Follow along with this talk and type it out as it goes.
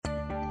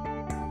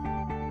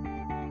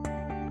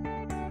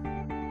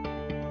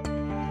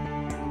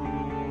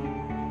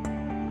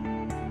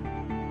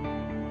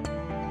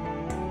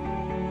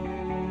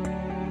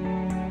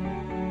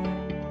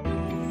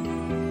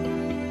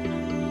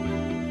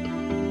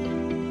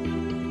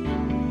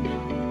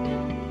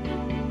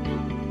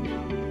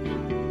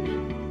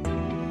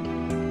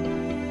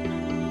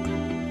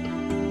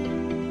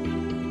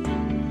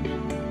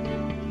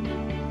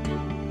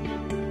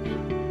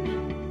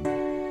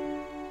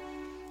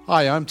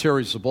Hi, I'm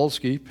Terry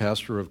Zabolski,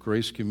 pastor of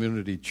Grace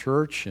Community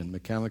Church in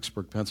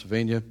Mechanicsburg,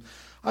 Pennsylvania.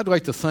 I'd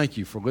like to thank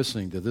you for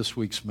listening to this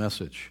week's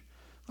message.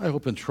 I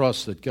hope and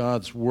trust that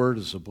God's Word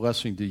is a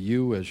blessing to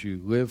you as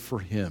you live for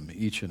Him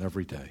each and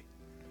every day.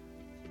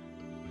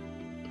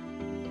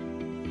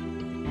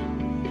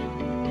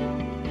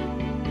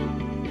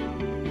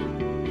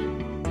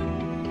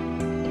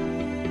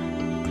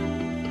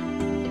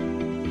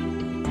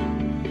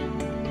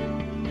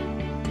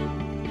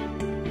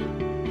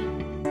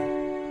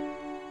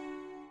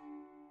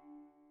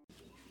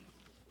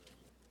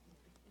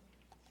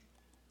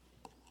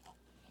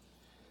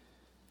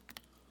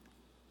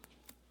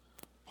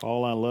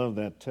 Paul, I love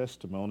that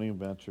testimony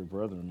about your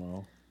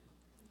brother-in-law.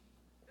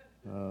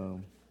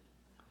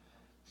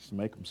 Just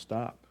make them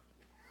stop.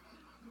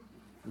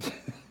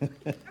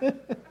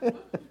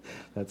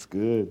 That's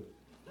good.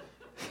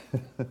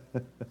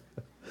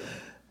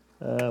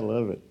 I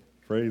love it.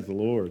 Praise the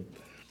Lord.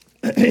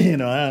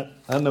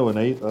 I know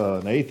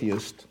an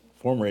atheist,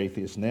 former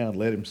atheist now,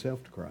 led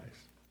himself to Christ.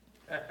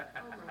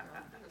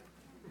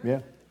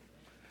 Yeah.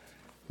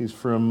 He's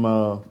from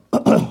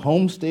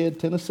Homestead,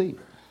 Tennessee.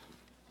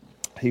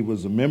 He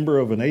was a member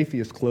of an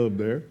atheist club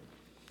there,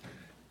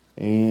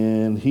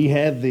 and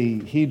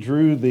he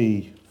drew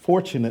the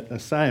fortunate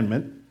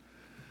assignment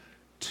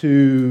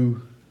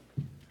to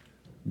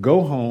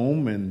go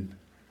home and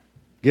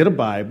get a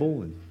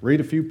Bible and read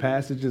a few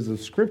passages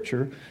of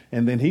Scripture,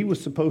 and then he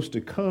was supposed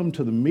to come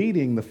to the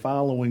meeting the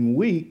following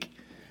week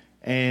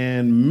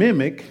and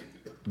mimic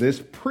this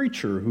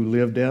preacher who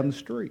lived down the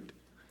street.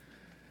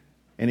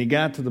 And he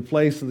got to the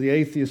place of the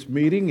atheist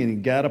meeting, and he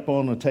got up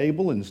on a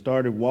table and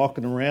started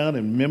walking around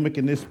and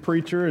mimicking this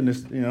preacher. And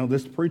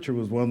this preacher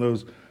was one of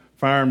those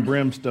fire and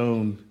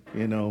brimstone,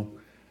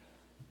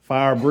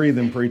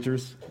 fire-breathing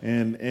preachers.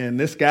 And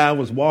this guy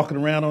was walking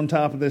around on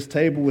top of this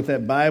table with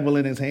that Bible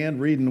in his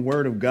hand, reading the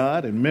Word of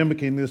God and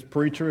mimicking this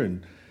preacher,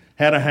 and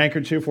had a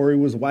handkerchief where he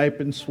was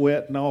wiping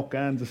sweat and all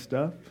kinds of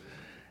stuff.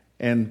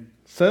 And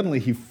suddenly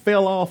he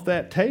fell off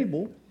that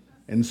table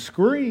and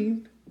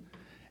screamed,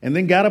 and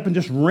then got up and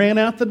just ran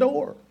out the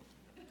door.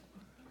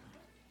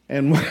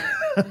 And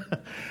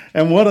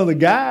one of the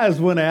guys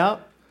went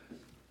out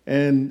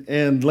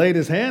and laid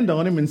his hand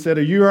on him and said,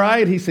 "Are you all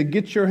right?" He said,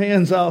 "Get your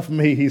hands off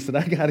me." He said,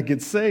 "I got to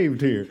get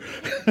saved here."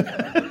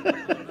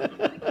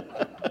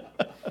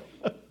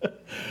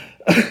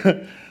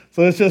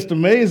 So it's just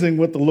amazing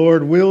what the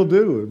Lord will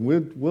do. And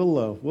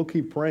we'll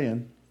keep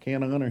praying.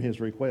 Can't honor His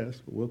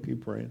request, but we'll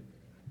keep praying.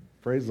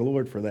 Praise the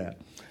Lord for that.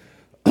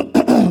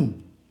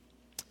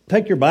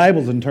 Take your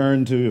Bibles and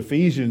turn to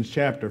Ephesians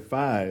chapter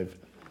 5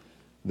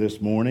 this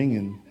morning.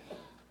 And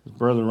as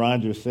Brother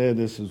Roger said,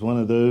 this is one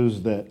of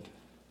those that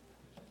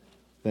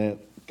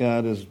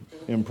God has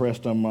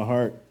impressed on my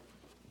heart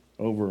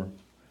over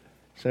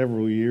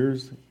several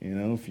years.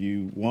 If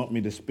you want me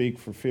to speak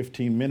for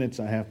 15 minutes,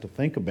 I have to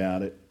think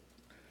about it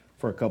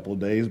for a couple of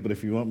days. But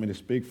if you want me to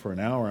speak for an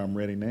hour, I'm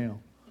ready now.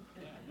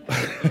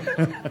 Amen.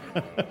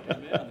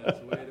 That's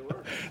the way it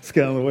works. It's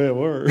kind of the way it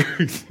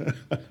works.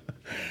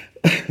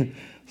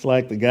 It's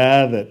like the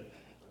guy that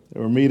they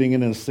were meeting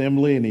in an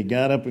assembly, and he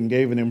got up and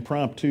gave an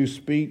impromptu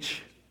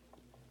speech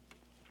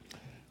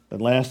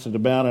that lasted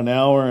about an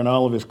hour, and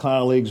all of his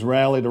colleagues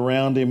rallied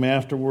around him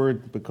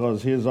afterward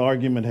because his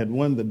argument had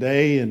won the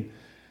day. And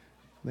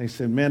they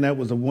said, "Man, that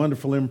was a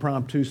wonderful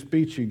impromptu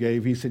speech you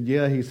gave." He said,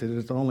 "Yeah." He said,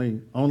 "It's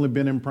only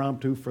been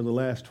impromptu for the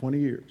last 20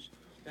 years.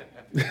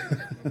 And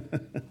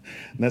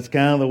that's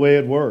kind of the way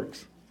it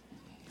works.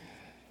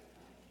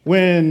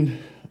 When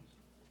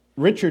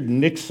Richard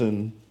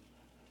Nixon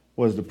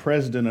was the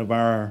president of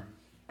our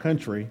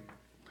country,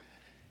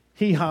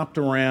 he hopped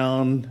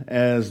around,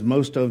 as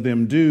most of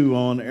them do,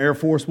 on Air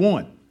Force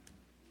One.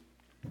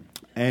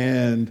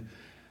 And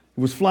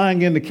was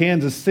flying into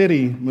Kansas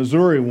City,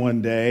 Missouri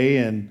one day,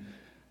 and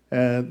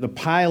the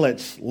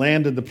pilots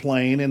landed the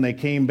plane, and they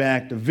came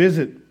back to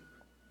visit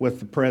with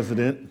the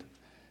president.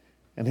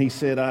 And he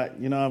said,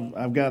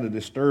 I've got a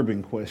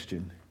disturbing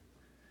question.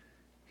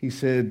 He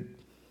said,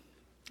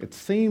 "It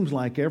seems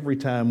like every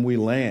time we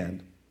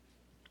land,"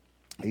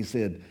 he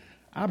said,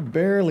 "I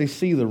barely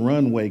see the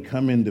runway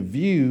come into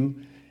view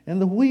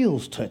and the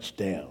wheels touch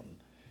down."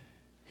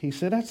 He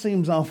said, "That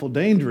seems awful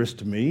dangerous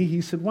to me."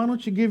 He said, "Why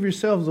don't you give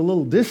yourselves a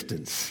little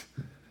distance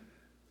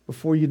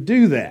before you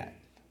do that?"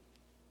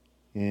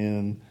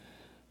 And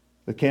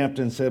the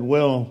captain said,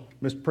 "Well,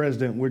 Mr.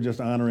 President, we're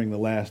just honoring the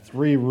last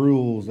 3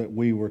 rules that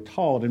we were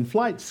taught in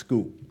flight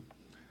school.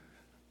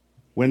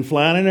 When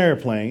flying an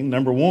airplane,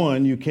 number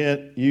 1, you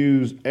can't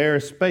use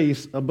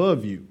airspace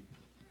above you.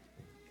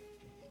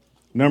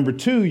 Number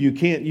 2, you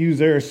can't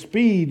use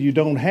airspeed you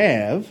don't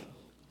have.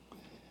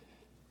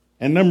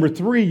 And number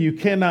 3, you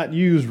cannot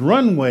use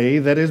runway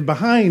that is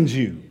behind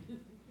you."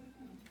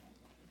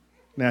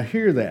 Now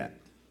hear that.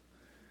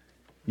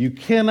 You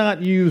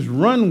cannot use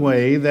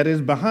runway that is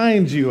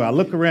behind you. I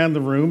look around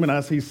the room and I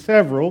see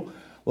several,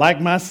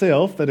 like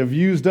myself, that have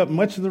used up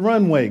much of the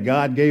runway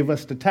God gave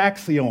us to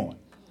taxi on.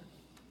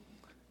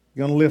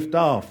 You're going to lift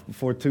off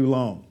before too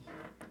long.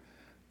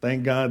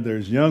 Thank God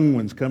there's young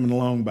ones coming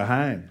along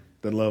behind.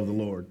 that love the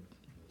Lord.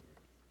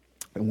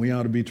 And we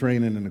ought to be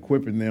training and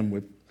equipping them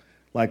with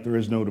like there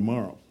is no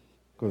tomorrow,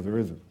 because there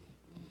isn't.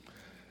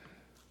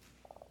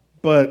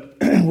 But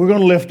we're going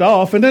to lift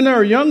off. And then there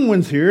are young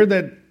ones here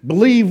that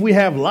believe we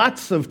have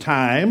lots of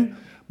time,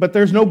 but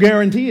there's no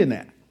guarantee in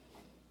that.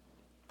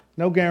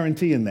 No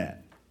guarantee in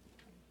that.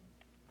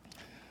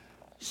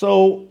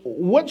 So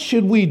what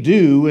should we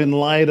do in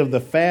light of the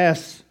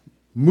fast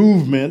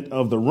movement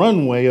of the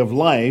runway of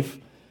life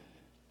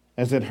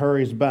as it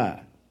hurries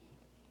by?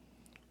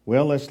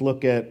 Well, let's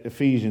look at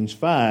Ephesians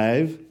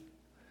 5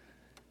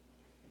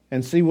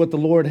 and see what the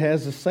Lord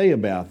has to say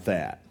about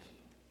that.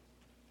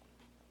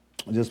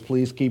 Just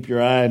please keep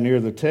your eye near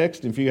the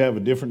text. If you have a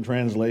different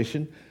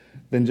translation,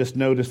 then just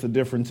notice the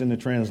difference in the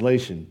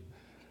translation.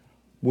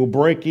 We'll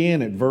break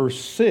in at verse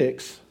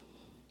 6.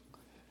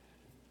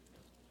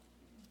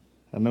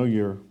 I know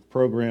your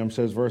program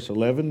says verse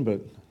 11, but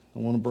I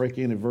want to break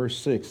in at verse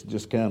 6,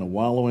 just kind of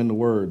wallow in the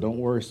word. Don't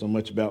worry so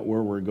much about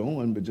where we're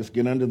going, but just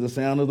get under the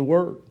sound of the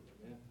word.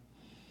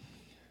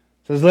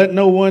 It says, let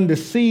no one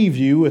deceive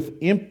you with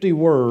empty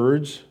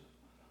words,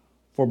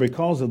 for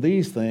because of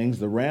these things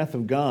the wrath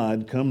of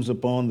God comes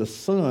upon the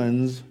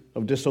sons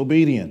of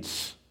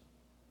disobedience.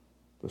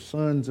 The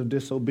sons of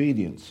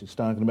disobedience. He's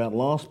talking about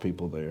lost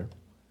people there.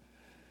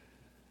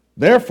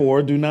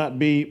 Therefore, do not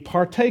be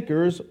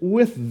partakers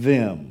with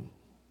them.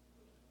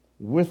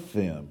 With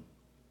them.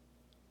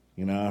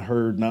 You know, I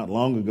heard not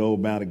long ago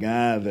about a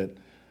guy that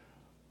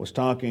was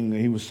talking,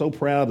 he was so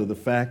proud of the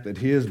fact that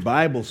his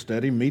Bible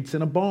study meets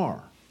in a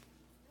bar.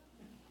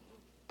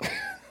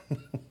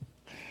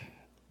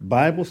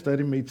 Bible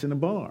study meets in a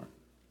bar.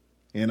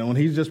 You know, and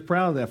he's just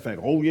proud of that fact.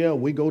 Oh, yeah,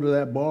 we go to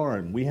that bar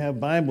and we have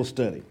Bible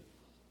study.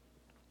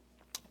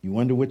 You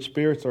wonder which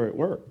spirits are at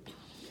work.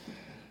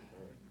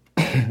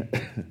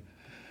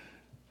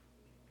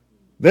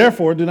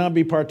 Therefore, do not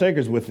be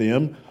partakers with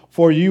them,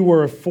 for you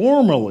were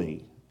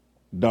formerly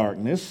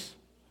darkness,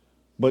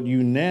 but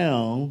you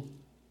now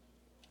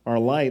are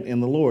light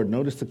in the Lord.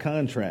 Notice the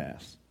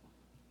contrast.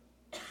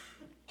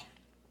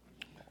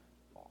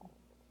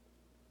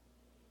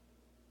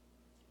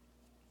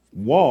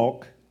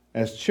 Walk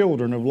as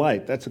children of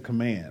light. That's a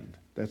command.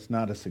 That's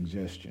not a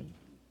suggestion.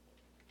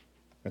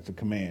 That's a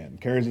command.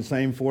 It carries the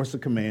same force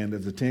of command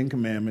as the 10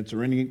 Commandments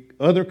or any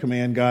other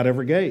command God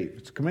ever gave.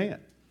 It's a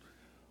command.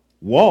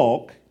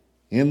 Walk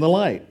in the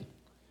light.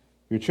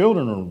 You're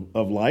children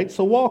of light,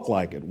 so walk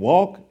like it.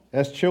 Walk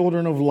as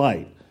children of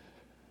light.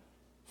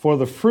 For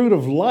the fruit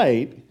of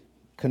light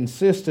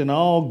consists in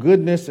all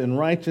goodness and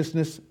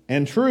righteousness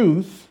and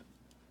truth,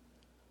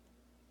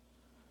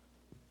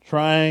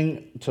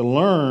 trying to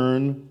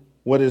learn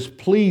what is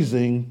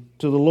pleasing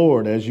to the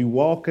Lord. As you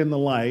walk in the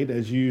light,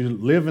 as you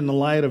live in the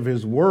light of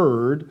His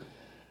Word,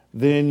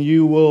 then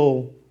you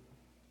will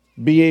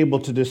be able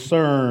to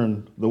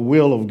discern the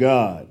will of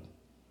God.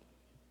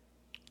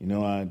 You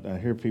know, I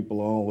hear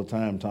people all the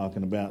time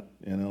talking about,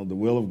 you know, the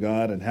will of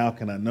God and how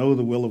can I know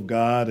the will of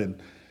God? And,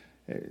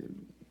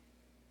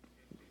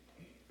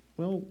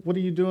 well, what are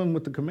you doing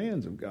with the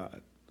commands of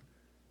God?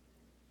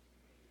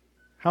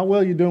 How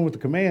well are you doing with the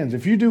commands?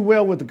 If you do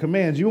well with the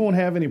commands, you won't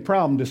have any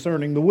problem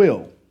discerning the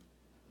will.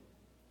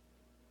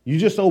 You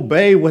just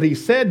obey what He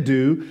said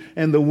do,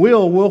 and the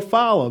will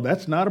follow.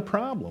 That's not a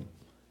problem.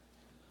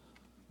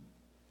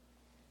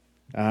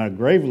 I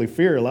gravely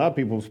fear a lot of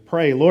people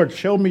pray, Lord,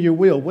 show me your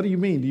will. What do you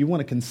mean? Do you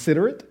want to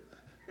consider it?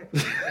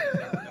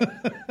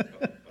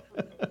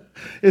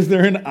 Is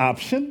there an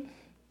option?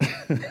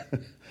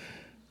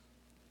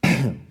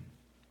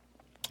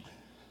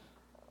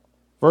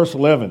 Verse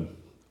 11.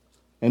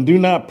 And do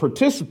not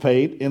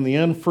participate in the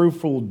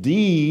unfruitful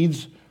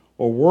deeds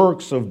or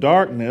works of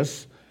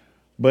darkness,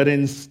 but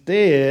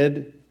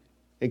instead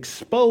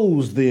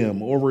expose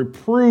them or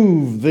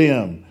reprove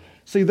them.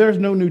 See, there's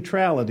no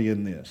neutrality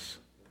in this.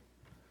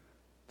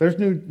 There's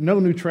no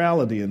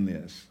neutrality in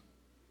this.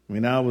 I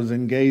mean, I was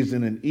engaged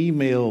in an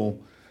email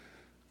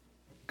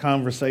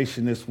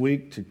conversation this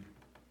week to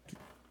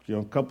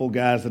a couple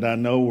guys that I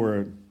know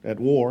were at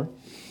war,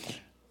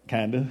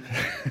 kind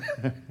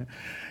of.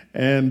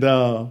 And,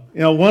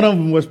 one of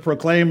them was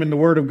proclaiming the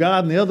Word of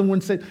God, and the other one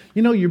said,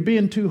 you're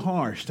being too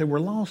harsh. There were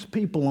lost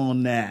people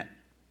on that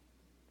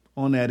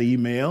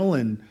email.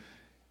 And,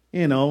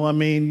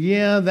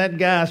 that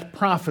guy's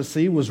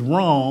prophecy was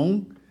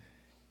wrong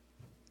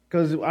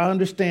because I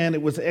understand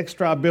it was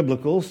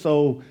extra-biblical,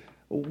 so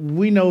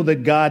we know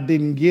that God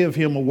didn't give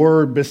him a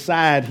word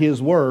beside His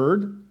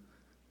Word.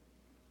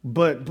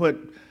 But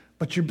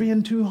you're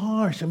being too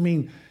harsh.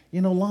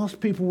 Lost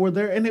people were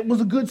there, and it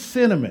was a good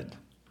sentiment.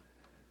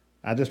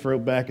 I just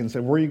wrote back and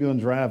said, where are you going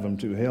to drive them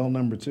to? Hell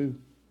number 2?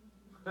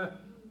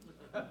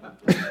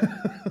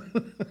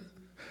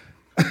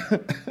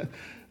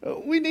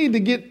 We need to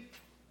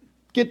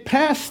get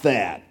past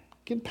that.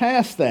 Get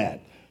past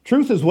that.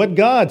 Truth is what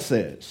God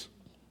says,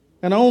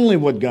 and only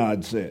what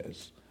God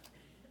says.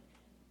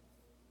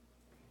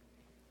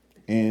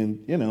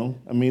 And,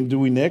 do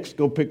we next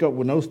go pick up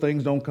when those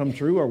things don't come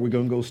true? Are we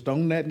going to go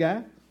stone that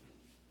guy?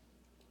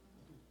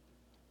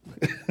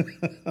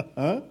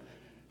 Huh?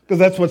 Because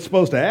that's what's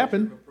supposed to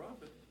happen.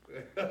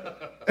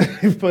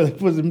 He puts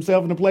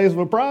himself in the place of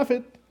a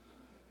prophet.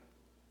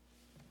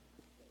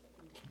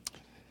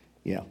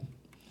 Yeah.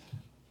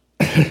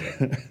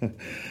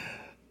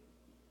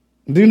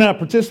 Do not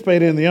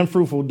participate in the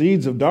unfruitful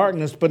deeds of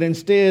darkness, but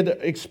instead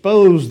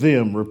expose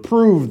them,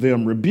 reprove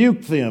them,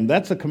 rebuke them.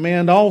 That's a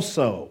command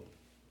also.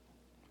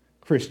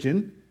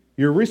 Christian,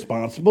 you're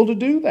responsible to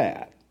do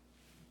that.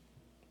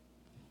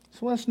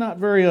 So that's not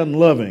very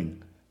unloving.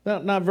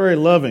 Not very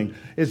loving.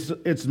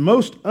 It's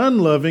most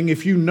unloving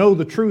if you know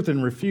the truth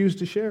and refuse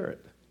to share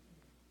it.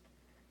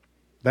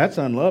 That's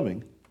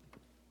unloving.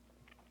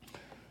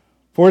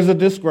 For it is a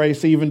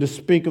disgrace even to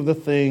speak of the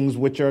things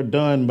which are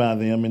done by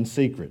them in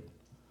secret.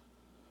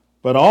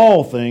 But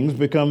all things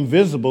become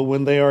visible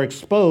when they are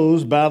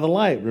exposed by the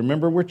light.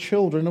 Remember, we're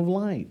children of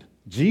light.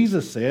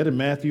 Jesus said in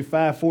Matthew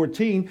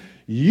 5:14,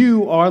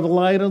 you are the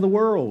light of the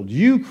world.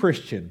 You,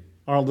 Christian,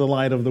 are the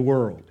light of the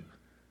world.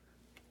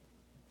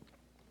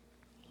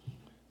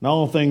 And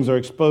all things are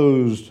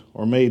exposed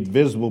or made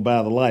visible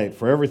by the light,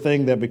 for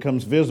everything that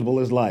becomes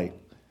visible is light.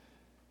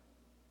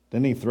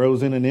 Then he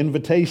throws in an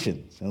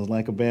invitation. Sounds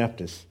like a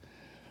Baptist.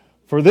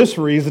 For this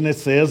reason, it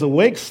says,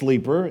 awake,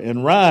 sleeper,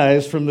 and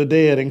rise from the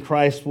dead, and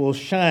Christ will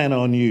shine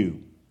on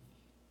you.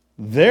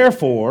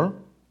 Therefore,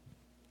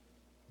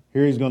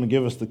 here he's going to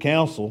give us the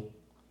counsel.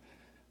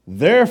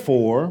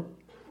 Therefore,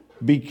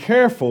 be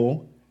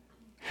careful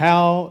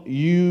how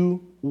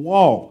you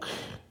walk.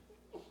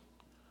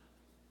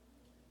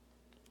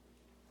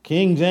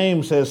 King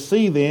James says,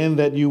 see then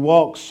that you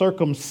walk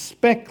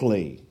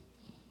circumspectly.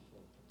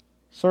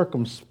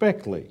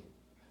 Circumspectly.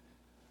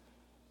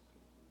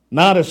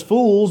 Not as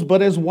fools,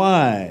 but as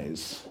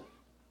wise.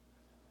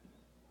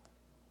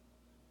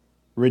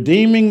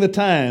 Redeeming the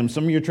time.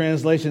 Some of your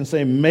translations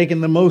say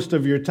making the most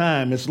of your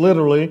time. It's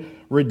literally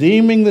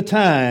redeeming the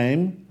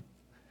time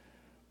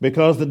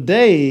because the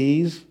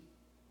days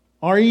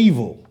are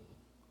evil.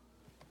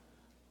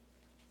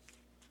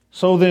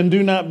 So then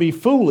do not be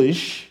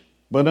foolish,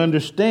 but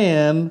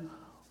understand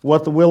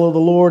what the will of the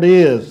Lord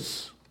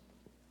is.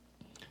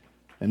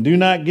 And do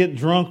not get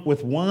drunk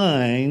with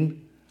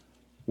wine,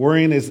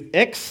 wherein is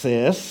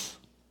excess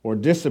or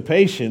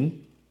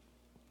dissipation.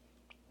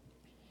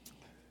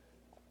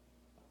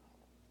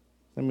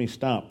 Let me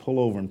stop, pull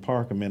over and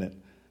park a minute.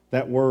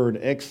 That word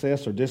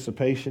excess or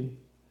dissipation,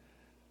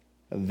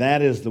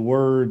 that is the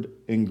word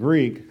in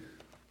Greek,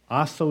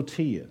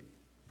 asotia.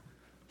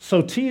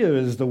 Sotia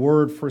is the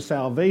word for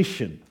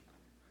salvation.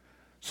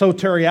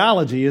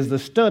 Soteriology is the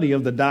study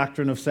of the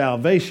doctrine of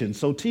salvation.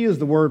 Sotia is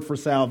the word for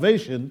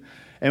salvation.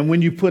 And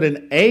when you put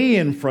an A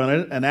in front of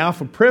it, an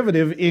alpha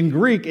privative in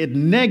Greek, it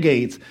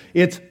negates.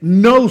 It's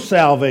no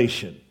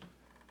salvation.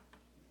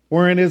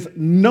 Wherein is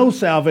no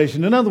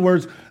salvation. In other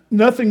words,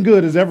 nothing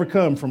good has ever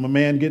come from a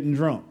man getting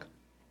drunk.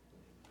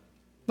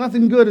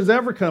 Nothing good has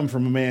ever come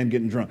from a man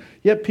getting drunk.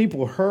 Yet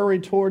people hurry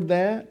toward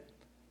that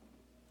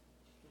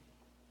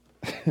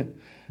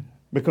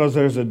because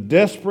there's a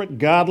desperate,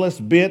 godless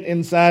bent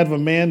inside of a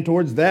man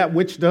towards that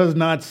which does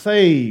not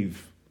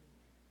save.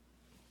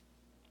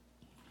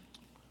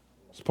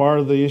 It's part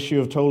of the issue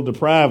of total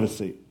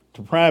depravity.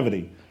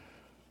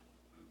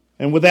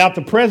 And without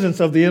the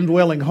presence of the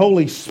indwelling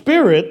Holy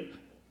Spirit,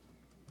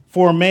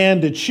 for a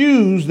man to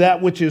choose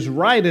that which is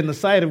right in the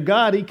sight of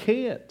God, he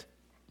can't.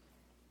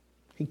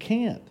 He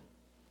can't.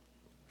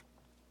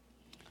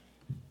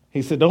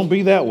 He said, don't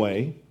be that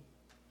way.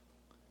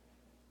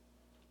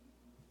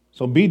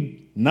 So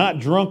be not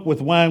drunk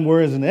with wine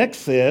where is an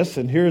excess,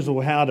 and here's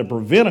how to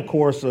prevent a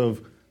course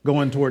of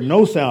going toward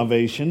no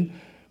salvation.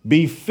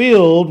 Be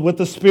filled with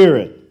the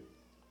Spirit.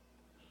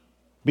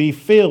 Be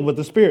filled with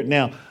the Spirit.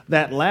 Now,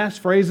 that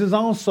last phrase is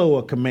also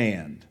a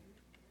command.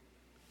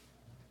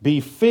 Be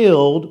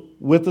filled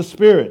with the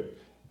Spirit.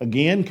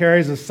 Again,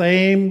 carries the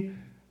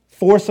same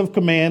force of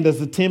command as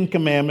the 10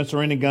 commandments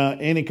or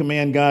any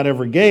command God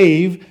ever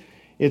gave.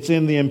 It's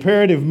in the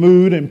imperative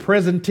mood and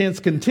present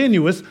tense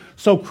continuous,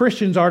 so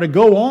Christians are to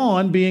go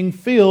on being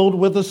filled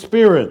with the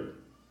Spirit.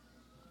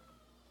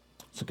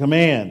 It's a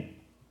command.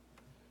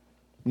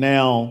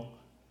 Now,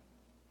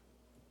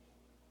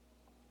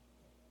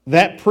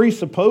 that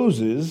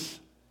presupposes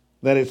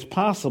that it's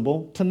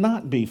possible to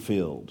not be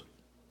filled.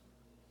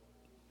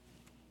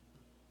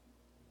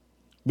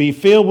 Be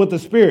filled with the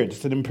Spirit.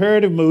 It's an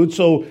imperative mood,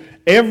 so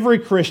every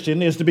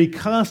Christian is to be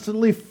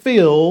constantly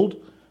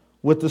filled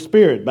with the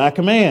Spirit by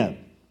command.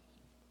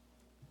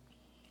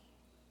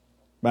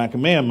 By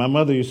command. My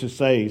mother used to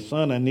say,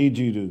 son, I need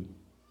you to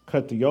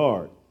cut the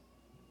yard,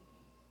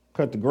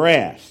 cut the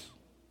grass.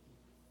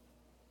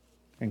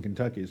 In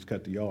Kentucky, it's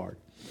cut the yard.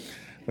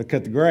 But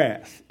cut the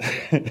grass.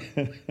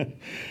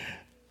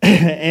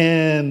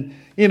 And,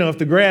 if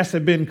the grass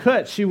had been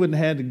cut, she wouldn't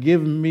have had to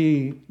give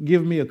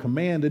me a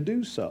command to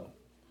do so.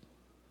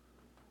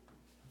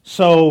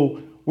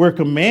 So we're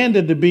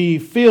commanded to be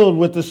filled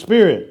with the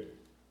Spirit.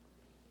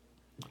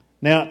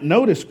 Now,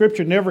 notice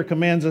Scripture never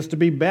commands us to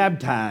be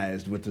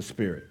baptized with the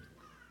Spirit.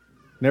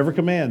 Never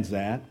commands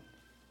that.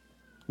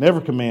 Never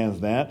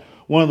commands that.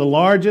 One of the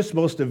largest,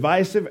 most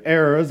divisive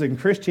errors in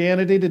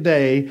Christianity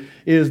today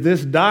is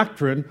this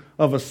doctrine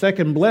of a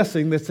second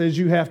blessing that says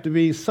you have to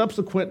be,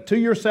 subsequent to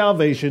your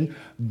salvation,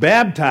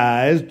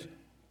 baptized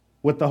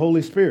with the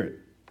Holy Spirit.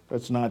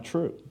 That's not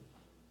true.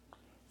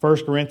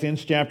 1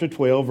 Corinthians chapter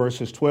 12,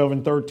 verses 12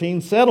 and 13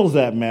 settles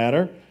that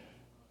matter,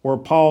 where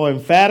Paul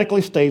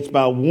emphatically states,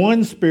 by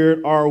one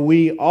Spirit are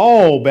we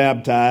all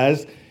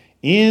baptized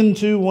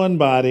into one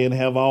body and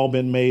have all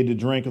been made to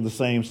drink of the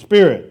same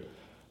Spirit.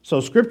 So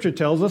Scripture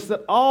tells us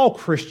that all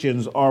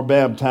Christians are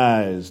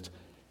baptized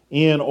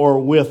in or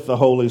with the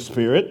Holy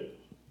Spirit.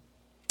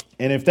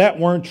 And if that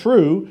weren't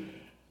true,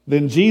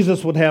 then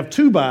Jesus would have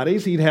two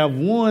bodies. He'd have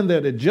one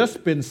that had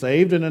just been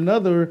saved and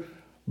another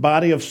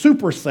body of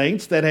super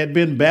saints that had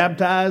been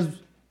baptized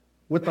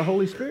with the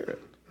Holy Spirit.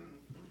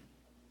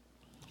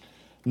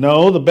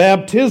 No, the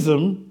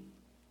baptism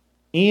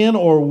in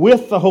or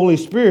with the Holy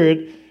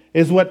Spirit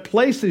is what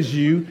places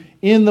you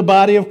in the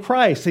body of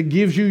Christ. It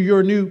gives you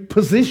your new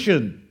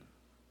position.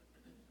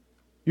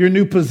 Your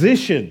new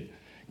position.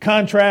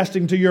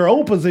 Contrasting to your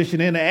old position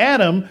in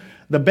Adam,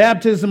 the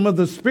baptism of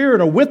the Spirit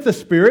or with the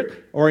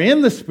Spirit or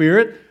in the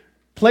Spirit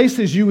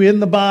places you in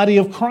the body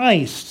of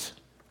Christ.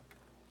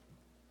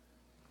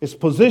 It's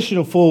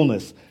positional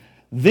fullness.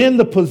 Then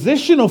the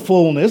positional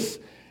fullness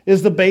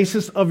is the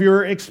basis of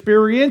your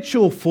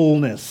experiential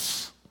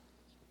fullness,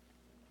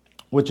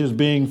 which is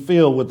being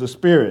filled with the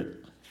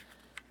Spirit.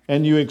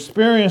 And you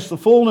experience the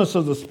fullness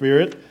of the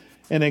Spirit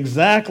in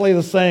exactly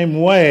the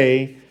same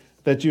way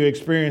that you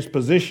experience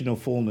positional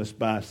fullness,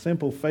 by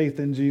simple faith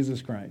in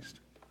Jesus Christ.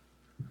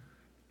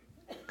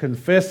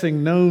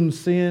 Confessing known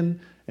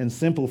sin and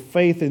simple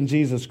faith in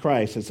Jesus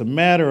Christ. It's a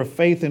matter of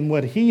faith in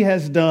what He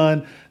has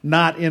done,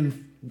 not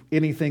in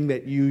anything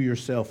that you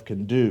yourself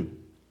can do.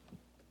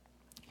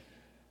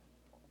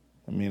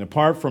 I mean,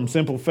 apart from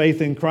simple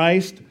faith in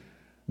Christ,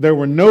 there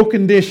were no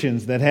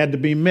conditions that had to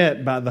be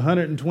met by the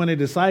 120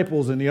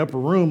 disciples in the upper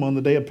room on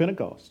the day of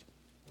Pentecost.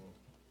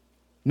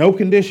 No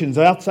conditions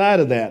outside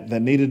of that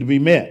needed to be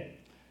met.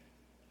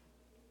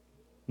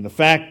 And the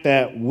fact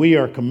that we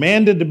are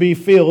commanded to be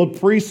filled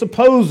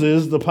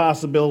presupposes the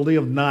possibility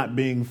of not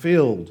being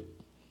filled.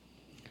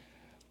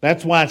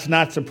 That's why it's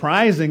not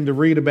surprising to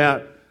read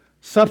about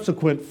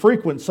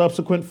frequent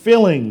subsequent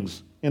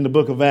fillings in the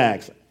book of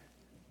Acts,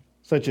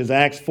 such as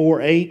Acts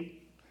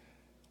 4:8,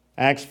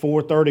 Acts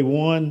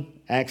 4:31,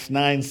 Acts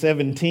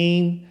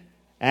 9:17,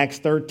 Acts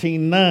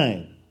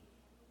 13:9.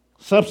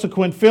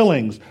 Subsequent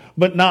fillings.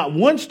 But not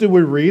once do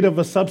we read of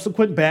a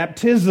subsequent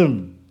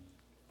baptism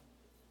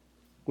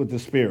with the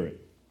Spirit.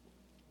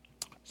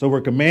 So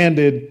we're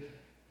commanded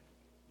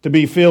to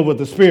be filled with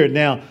the Spirit.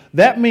 Now,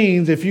 that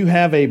means if you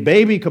have a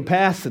baby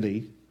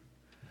capacity,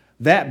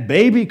 that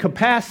baby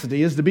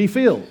capacity is to be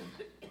filled.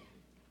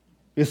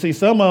 You see,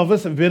 some of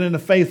us have been in the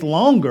faith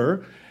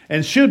longer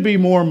and should be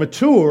more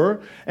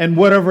mature, and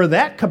whatever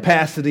that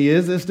capacity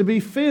is to be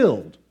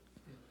filled.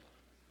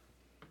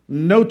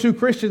 No two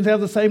Christians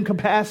have the same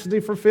capacity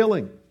for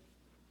filling.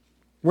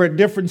 We're at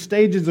different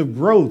stages of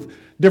growth,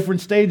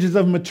 different stages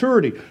of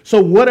maturity.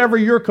 So whatever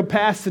your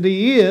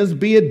capacity is,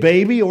 be it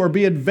baby or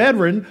be it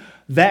veteran,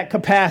 that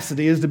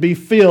capacity is to be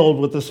filled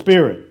with the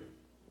Spirit.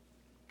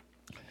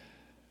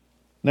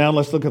 Now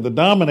let's look at the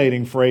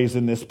dominating phrase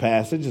in this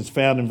passage. It's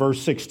found in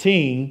verse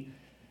 16.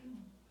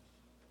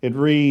 It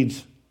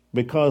reads,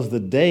 because the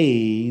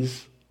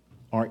days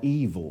are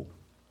evil.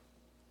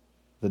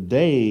 The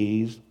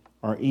days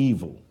are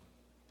evil.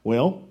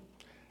 Well,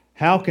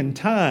 how can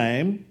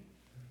time,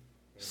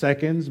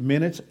 seconds,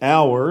 minutes,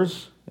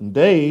 hours, and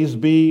days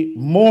be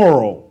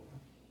moral?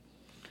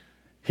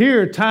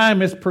 Here,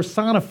 time is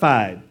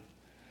personified.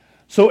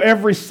 So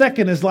every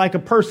second is like a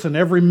person,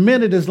 every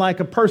minute is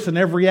like a person,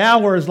 every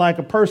hour is like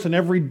a person,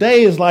 every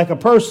day is like a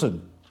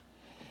person.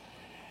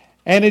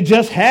 And it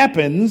just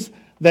happens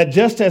that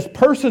just as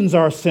persons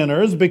are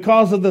sinners,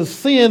 because of the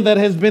sin that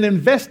has been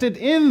invested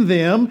in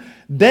them,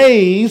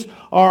 days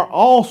are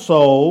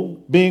also,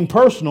 being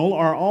personal,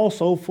 are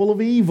also full of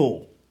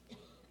evil.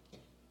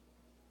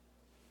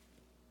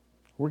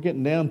 We're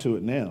getting down to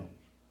it now.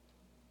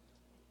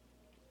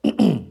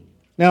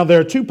 Now, there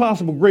are two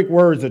possible Greek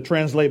words that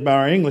translate by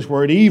our English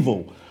word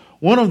evil.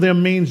 One of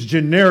them means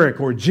generic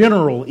or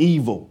general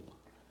evil.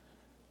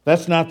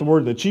 That's not the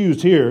word that's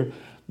used here.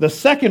 The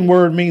second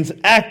word means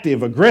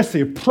active,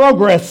 aggressive,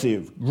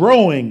 progressive,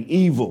 growing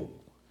evil.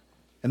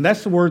 And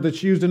that's the word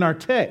that's used in our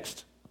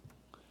text.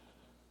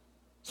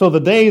 So the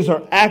days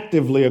are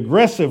actively,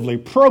 aggressively,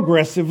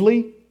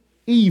 progressively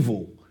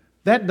evil.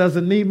 That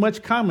doesn't need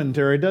much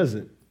commentary, does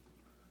it?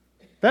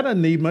 That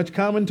doesn't need much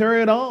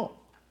commentary at all.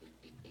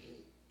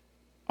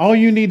 All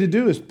you need to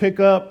do is pick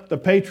up the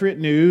Patriot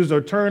News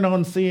or turn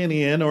on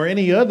CNN or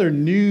any other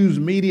news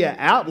media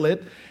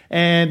outlet,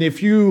 and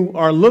if you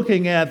are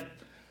looking at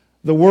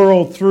the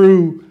world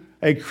through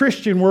a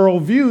Christian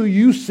worldview,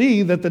 you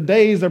see that the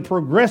days are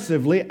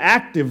progressively,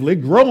 actively,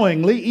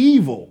 growingly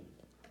evil.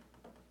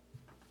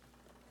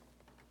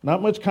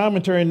 Not much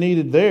commentary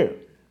needed there.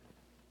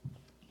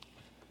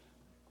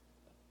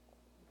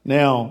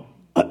 Now,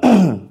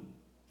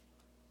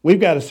 we've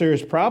got a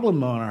serious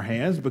problem on our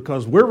hands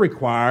because we're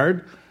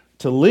required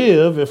to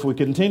live, if we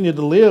continue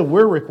to live,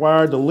 we're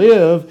required to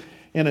live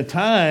in a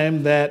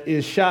time that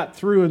is shot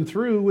through and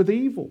through with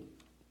evil.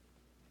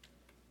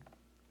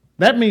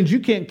 That means you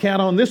can't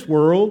count on this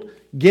world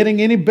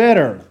getting any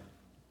better.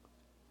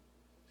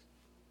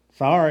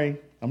 Sorry,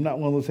 I'm not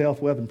one of those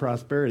health, wealth, and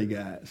prosperity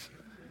guys.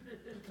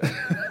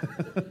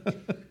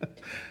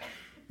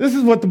 This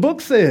is what the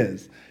book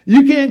says.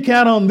 You can't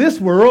count on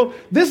this world.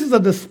 This is a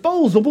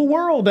disposable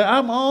world that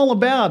I'm all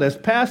about. As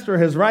Pastor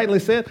has rightly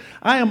said,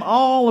 I am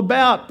all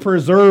about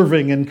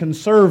preserving and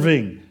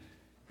conserving.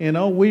 You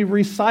know, we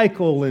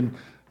recycle, and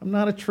I'm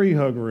not a tree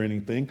hugger or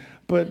anything,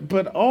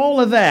 but all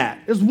of that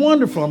is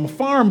wonderful. I'm a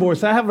farm boy,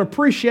 so I have an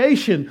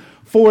appreciation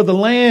for the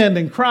land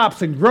and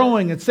crops and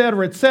growing, et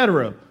cetera, et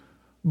cetera.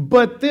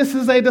 But this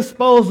is a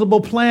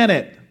disposable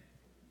planet.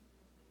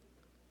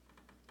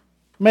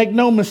 Make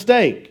no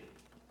mistake.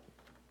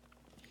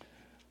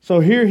 So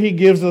here he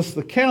gives us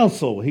the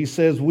counsel. He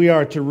says we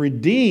are to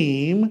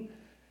redeem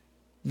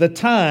the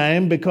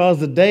time because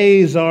the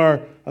days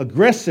are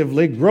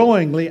aggressively,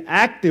 growingly,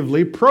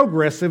 actively,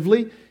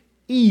 progressively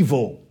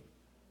evil.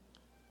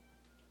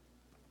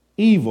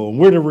 Evil.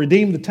 We're to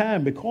redeem the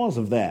time because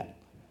of that.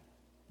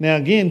 Now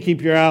again,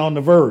 keep your eye on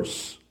the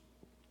verse.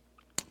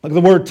 Look at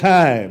the word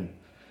time.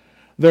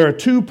 There are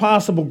two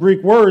possible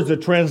Greek words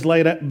that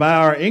translate by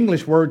our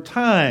English word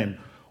time.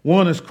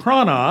 One is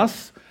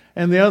chronos,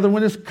 and the other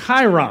one is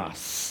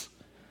kairos.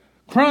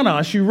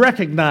 Chronos, you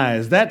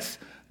recognize, that's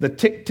the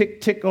tick,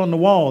 tick, tick on the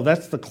wall.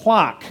 That's the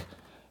clock.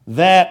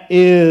 That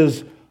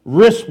is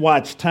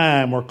wristwatch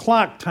time or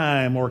clock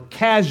time or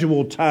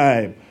casual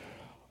time,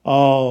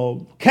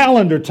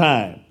 calendar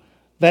time.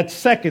 That's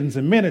seconds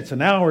and minutes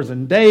and hours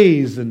and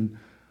days and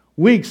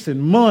weeks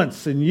and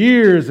months and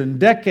years and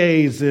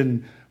decades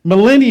and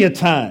millennia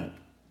time.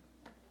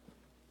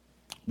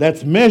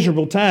 That's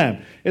measurable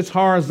time. It's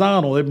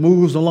horizontal. It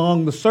moves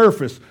along the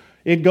surface.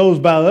 It goes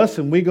by us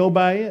and we go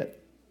by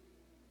it.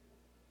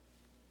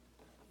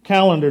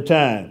 Calendar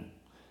time.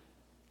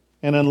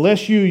 And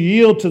unless you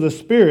yield to the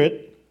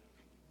Spirit,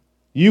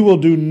 you will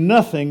do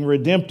nothing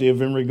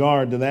redemptive in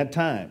regard to that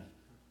time.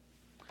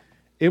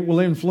 It will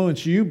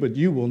influence you, but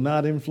you will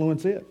not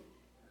influence it.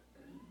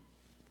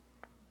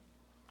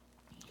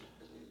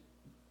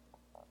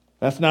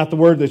 That's not the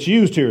word that's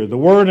used here. The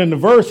word in the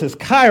verse is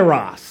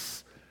kairos.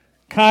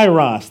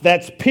 Kairos,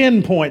 that's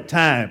pinpoint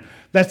time.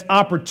 That's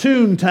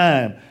opportune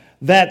time.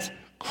 That's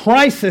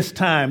crisis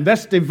time.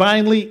 That's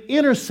divinely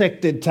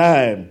intersected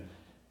time,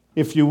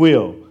 if you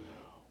will.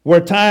 Where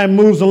time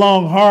moves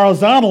along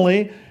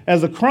horizontally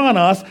as a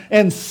chronos,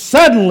 and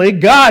suddenly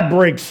God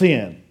breaks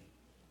in.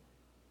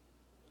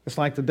 It's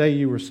like the day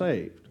you were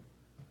saved.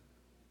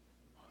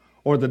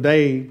 Or the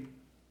day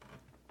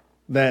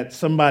that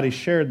somebody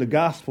shared the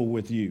gospel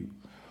with you.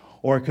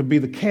 Or it could be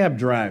the cab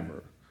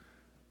driver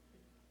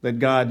that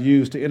God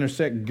used to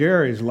intersect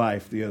Gary's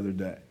life the other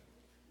day.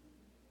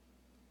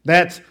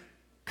 That's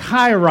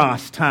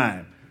kairos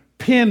time,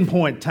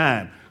 pinpoint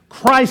time,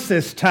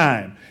 crisis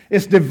time.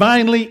 It's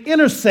divinely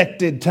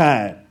intersected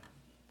time.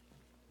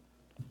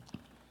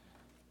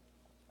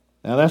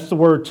 Now that's the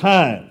word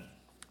time.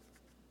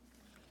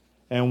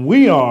 And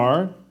we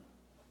are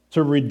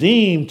to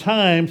redeem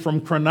time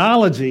from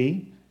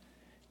chronology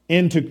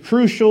into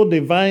crucial,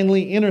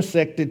 divinely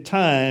intersected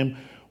time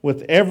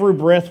with every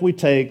breath we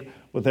take,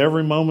 with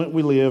every moment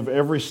we live,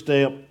 every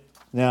step.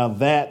 Now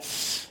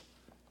that's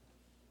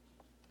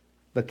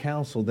the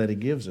counsel that he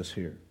gives us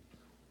here.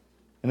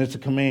 And it's a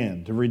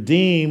command to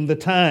redeem the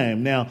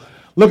time. Now,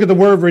 look at the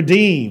word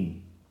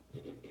redeem.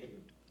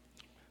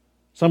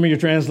 Some of your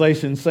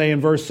translations say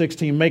in verse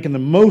 16, making the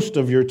most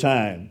of your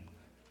time.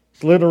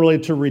 It's literally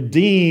to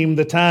redeem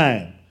the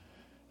time.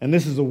 And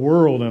this is a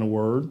world in a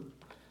word.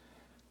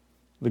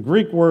 The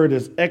Greek word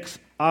is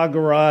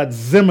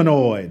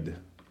exagoradzimonoi.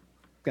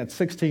 Got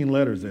 16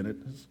 letters in it.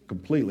 It's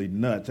completely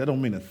nuts. That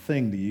don't mean a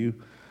thing to you.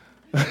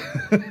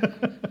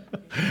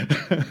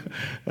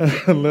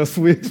 Unless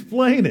we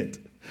explain it.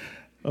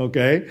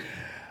 Okay?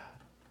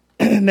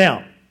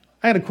 Now,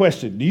 I had a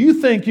question. Do you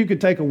think you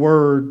could take a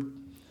word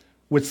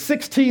with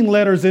 16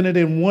 letters in it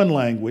in one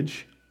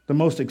language, the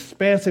most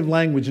expansive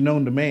language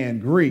known to man,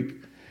 Greek,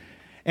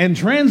 and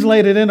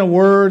translate it in a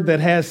word that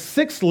has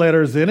 6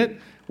 letters in it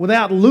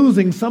without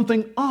losing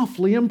something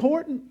awfully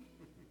important?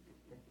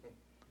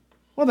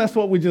 Well, that's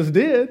what we just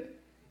did.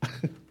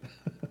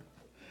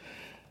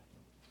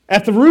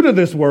 At the root of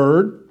this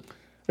word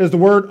is the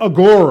word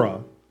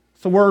agora.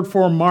 It's a word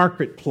for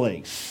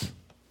marketplace.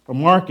 A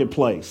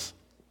marketplace.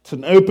 It's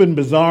an open,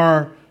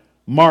 bizarre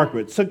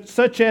market,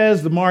 such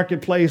as the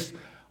marketplace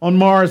on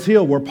Mars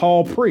Hill where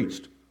Paul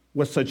preached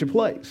was such a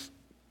place.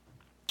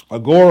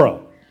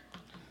 Agora.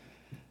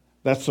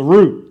 That's the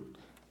root.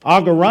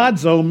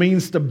 Agorazo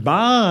means to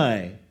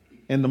buy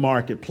in the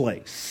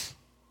marketplace.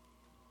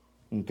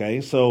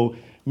 Okay, so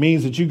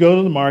means that you go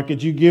to the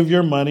market, you give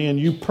your money, and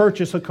you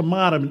purchase a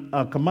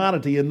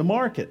commodity in the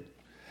market.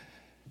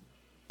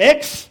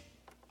 Ex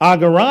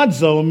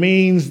agorazo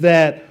means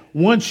that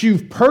once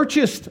you've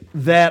purchased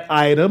that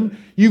item,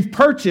 You've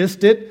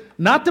purchased it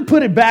not to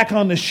put it back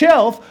on the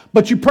shelf,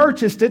 but you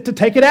purchased it to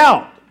take it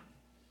out,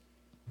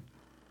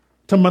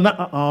 to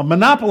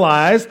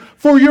monopolize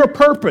for your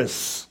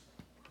purpose.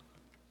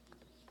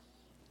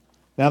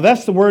 Now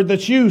that's the word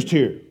that's used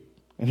here.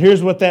 And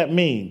here's what that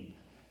means.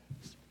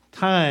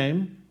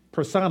 Time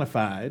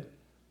personified.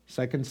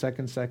 Second,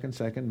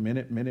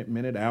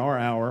 minute,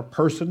 hour,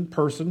 person,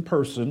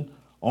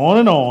 on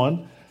and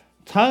on.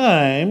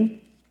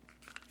 Time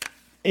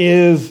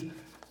is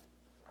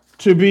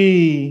to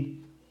be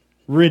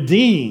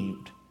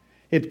redeemed.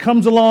 It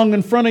comes along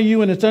in front of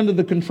you and it's under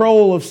the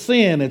control of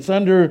sin. It's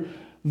under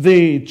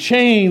the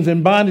chains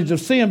and bondage of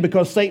sin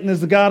because Satan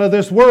is the god of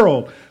this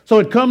world. So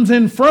it comes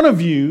in front of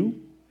you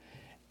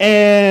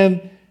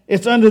and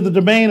it's under the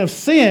domain of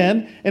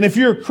sin. And if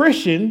you're a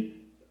Christian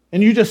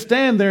and you just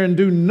stand there and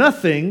do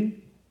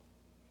nothing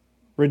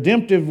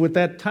redemptive with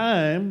that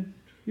time,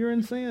 you're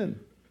in sin.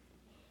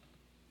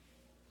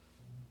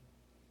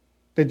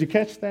 Did you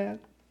catch that?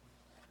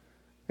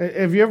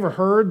 Have you ever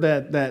heard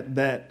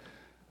that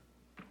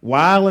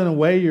whiling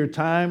away your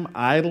time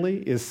idly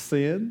is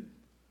sin?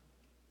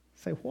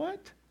 Say, what?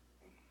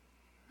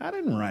 I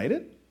didn't write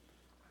it.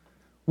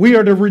 We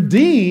are to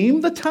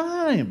redeem the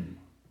time.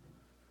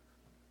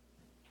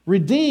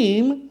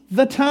 Redeem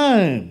the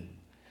time.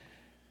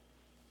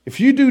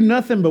 If you do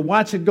nothing but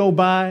watch it go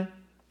by,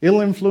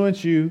 it'll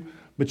influence you,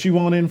 but you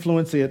won't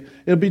influence it.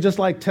 It'll be just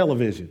like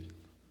television.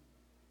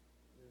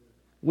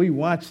 We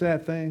watch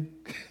that thing.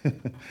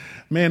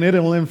 Man,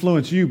 it'll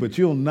influence you, but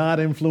you'll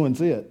not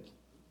influence it.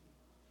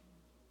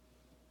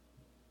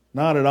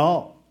 Not at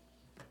all.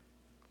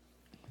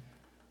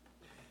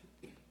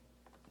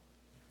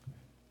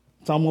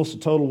 It's almost a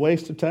total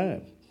waste of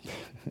time.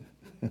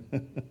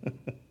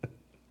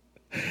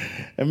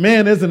 And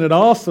man, isn't it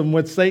awesome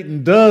what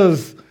Satan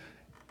does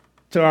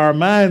to our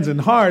minds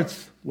and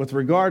hearts with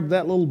regard to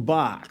that little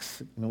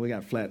box? You know, we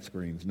got flat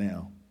screens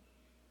now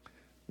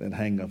that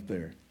hang up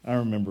there. I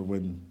remember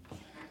when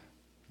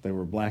they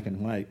were black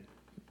and white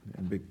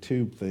and big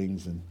tube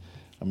things. And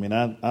I mean,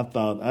 I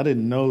thought, I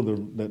didn't know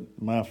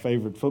that my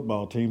favorite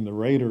football team, the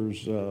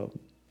Raiders,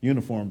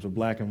 uniforms were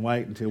black and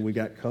white until we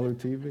got color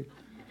TV.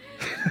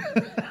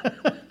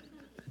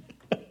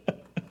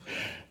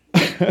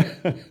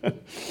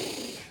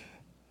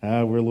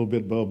 We're a little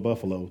bit above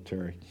Buffalo,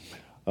 Terry.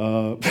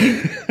 Oh,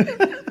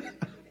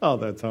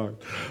 that's hard.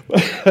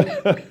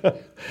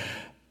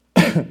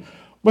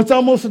 But it's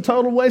almost a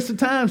total waste of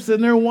time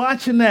sitting there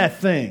watching that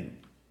thing.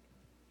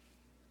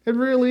 It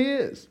really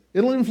is.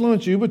 It'll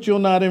influence you, but you'll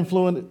not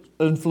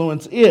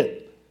influence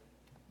it.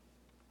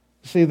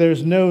 See,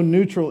 there's no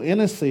neutral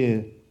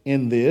innocency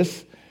in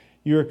this.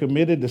 You're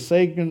committed to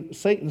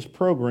Satan's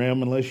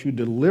program unless you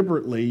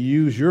deliberately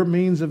use your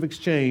means of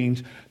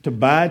exchange to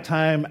buy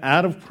time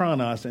out of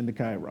Chronos into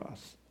Kairos.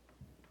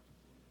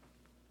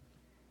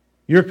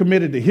 You're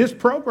committed to his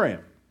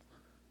program.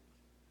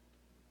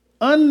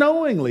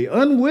 Unknowingly,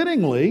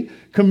 unwittingly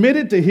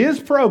committed to his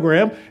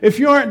program if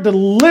you aren't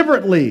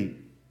deliberately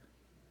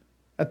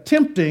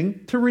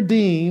attempting to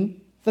redeem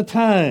the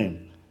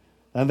time.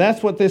 And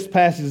that's what this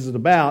passage is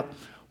about.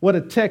 What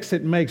a text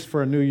it makes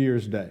for a New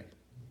Year's Day.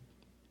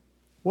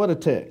 What a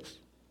text.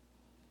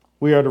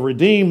 We are to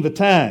redeem the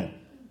time.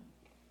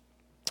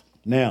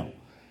 Now,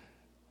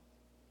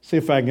 see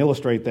if I can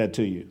illustrate that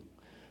to you.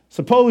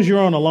 Suppose you're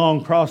on a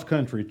long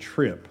cross-country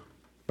trip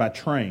by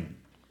train.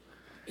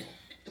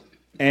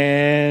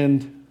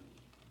 And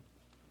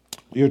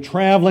you're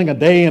traveling a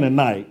day and a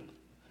night.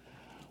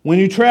 When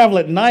you travel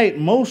at night,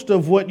 most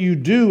of what you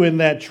do in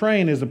that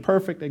train is a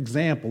perfect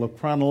example of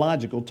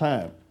chronological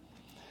time.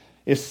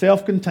 It's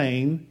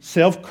self-contained,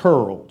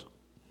 self-curled.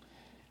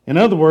 In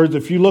other words,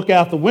 if you look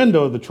out the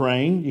window of the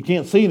train, you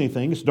can't see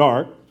anything, it's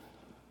dark.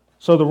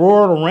 So the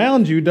world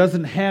around you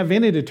doesn't have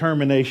any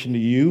determination to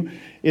you.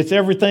 It's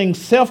everything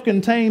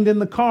self-contained in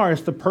the car.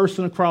 It's the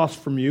person across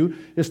from you.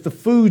 It's the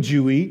food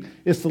you eat.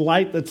 It's the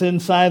light that's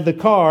inside the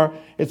car.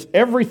 It's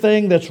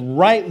everything that's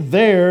right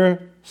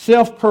there,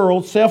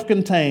 self-curled,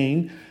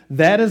 self-contained.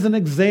 That is an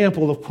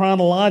example of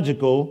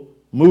chronological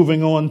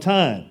moving on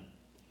time.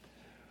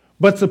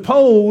 But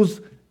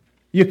suppose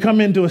you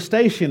come into a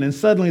station and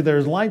suddenly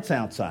there's lights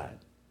outside.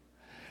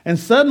 And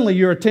suddenly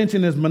your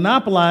attention is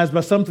monopolized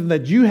by something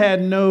that you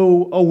had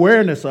no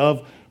awareness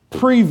of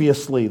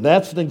previously.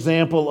 That's an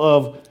example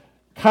of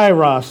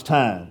Kairos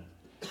time.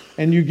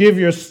 And you give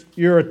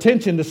your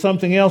attention to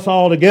something else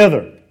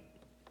altogether.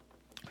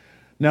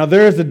 Now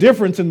there is a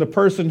difference in the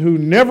person who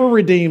never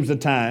redeems the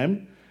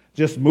time,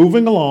 just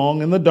moving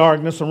along in the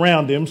darkness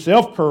around him,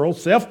 self-curled,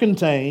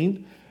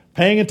 self-contained,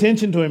 paying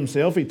attention to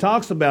himself. He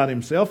talks about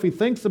himself. He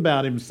thinks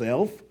about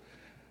himself.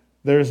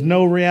 There's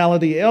no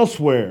reality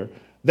elsewhere.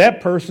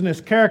 That person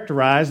is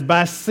characterized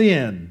by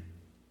sin.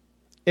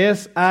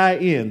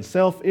 S-I-N,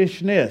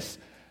 selfishness.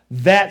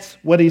 That's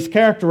what he's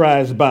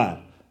characterized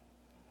by.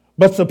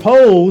 But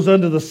suppose,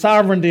 under the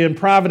sovereignty and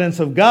providence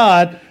of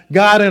God,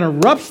 God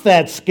interrupts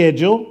that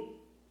schedule,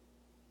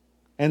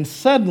 and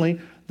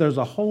suddenly there's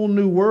a whole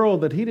new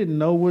world that he didn't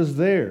know was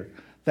there.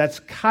 That's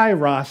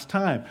kairos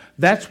time.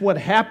 That's what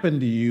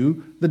happened to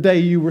you the day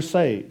you were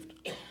saved.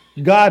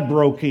 God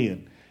broke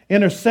in,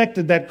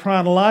 intersected that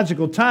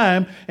chronological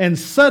time, and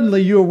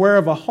suddenly you're aware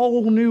of a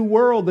whole new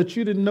world that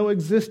you didn't know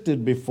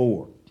existed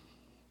before.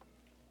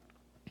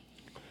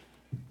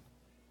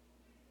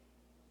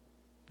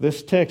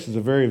 This text is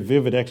a very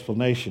vivid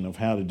explanation of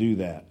how to do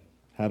that,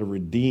 how to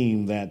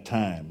redeem that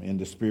time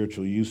into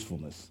spiritual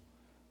usefulness.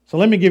 So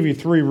let me give you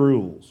 3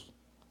 rules.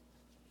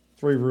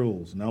 3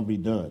 rules, and I'll be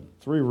done.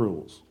 3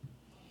 rules.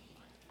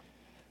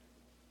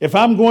 If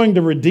I'm going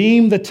to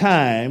redeem the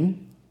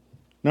time,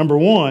 number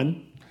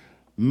 1,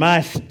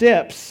 my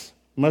steps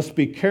must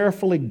be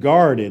carefully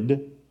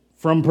guarded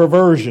from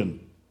perversion.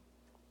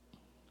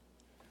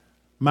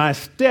 My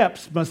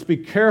steps must be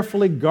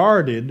carefully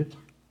guarded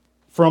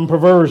from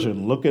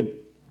perversion. Look at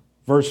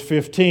verse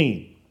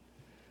 15.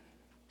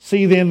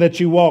 See then that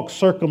you walk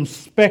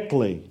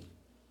circumspectly.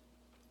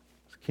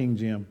 King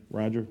Jim,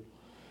 Roger.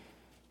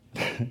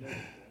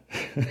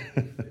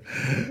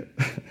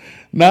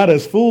 Not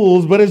as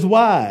fools, but as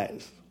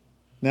wise.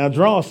 Now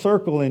draw a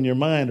circle in your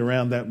mind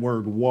around that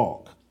word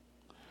walk.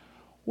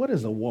 What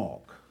is a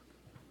walk?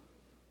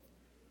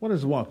 What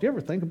is a walk? Do you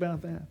ever think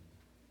about that?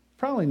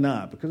 Probably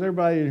not, because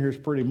everybody in here is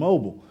pretty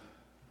mobile.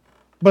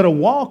 But a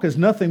walk is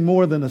nothing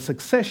more than a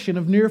succession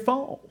of near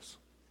falls.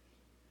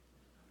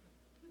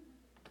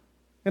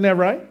 Isn't that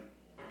right?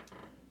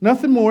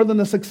 Nothing more than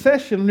a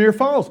succession of near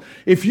falls.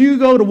 If you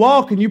go to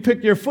walk and you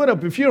pick your foot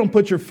up, if you don't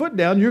put your foot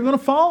down, you're going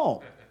to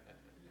fall.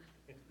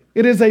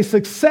 It is a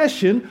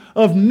succession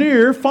of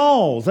near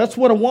falls. That's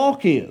what a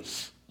walk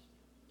is.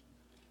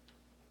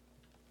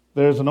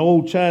 There's an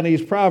old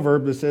Chinese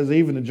proverb that says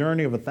even a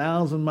journey of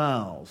 1,000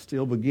 miles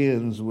still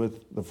begins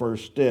with the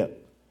first step.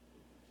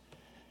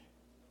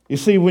 You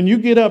see, when you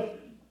get up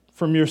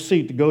from your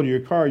seat to go to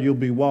your car, you'll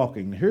be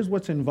walking. Here's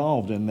what's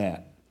involved in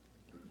that.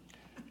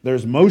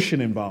 There's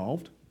motion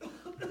involved.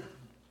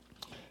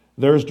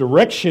 There's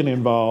direction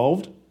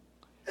involved.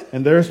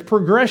 And there's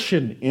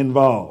progression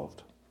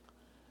involved.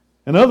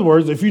 In other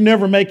words, if you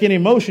never make any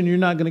motion, you're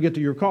not going to get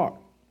to your car.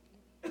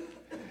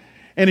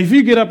 And if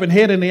you get up and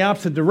head in the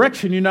opposite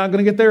direction, you're not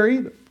going to get there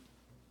either.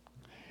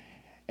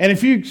 And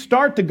if you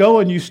start to go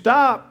and you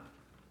stop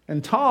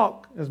and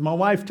talk, as my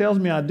wife tells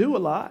me I do a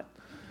lot,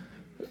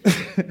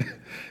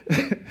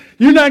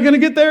 you're not going to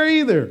get there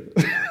either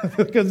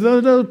because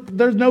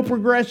there's no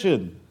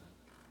progression.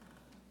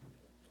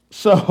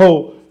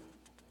 So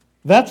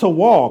that's a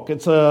walk.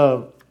 It's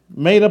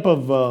made up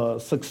of a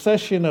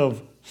succession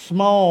of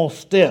small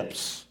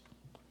steps,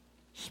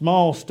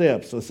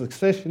 a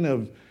succession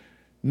of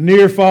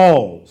near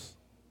falls.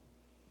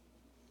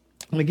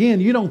 And again,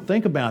 you don't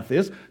think about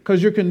this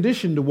because you're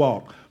conditioned to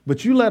walk,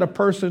 but you let a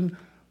person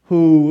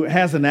who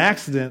has an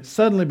accident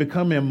suddenly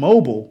become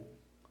immobile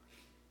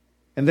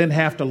and then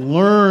have to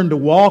learn to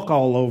walk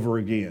all over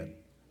again.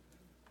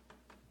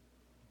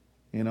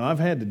 You know, I've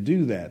had to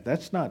do that.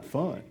 That's not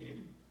fun.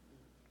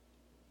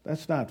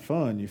 That's not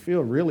fun. You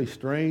feel really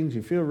strange.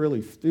 You feel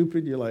really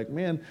stupid. You're like,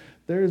 man,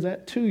 there's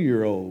that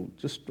 2-year-old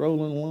just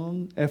strolling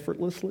along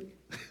effortlessly.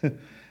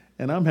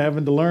 And I'm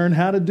having to learn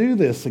how to do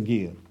this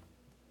again.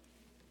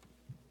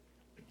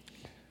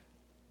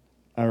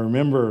 I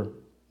remember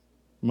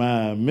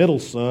my middle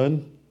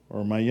son,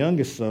 or my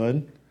youngest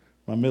son,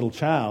 my middle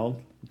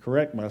child,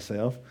 correct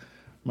myself,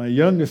 my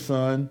youngest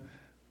son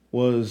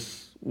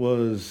was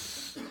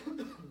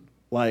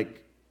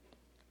like,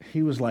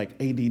 he was like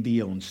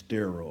ADD on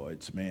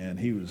steroids, man.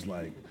 He was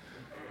like,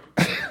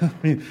 I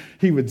mean,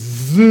 he would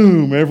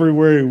zoom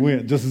everywhere he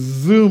went, just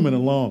zooming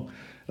along.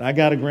 And I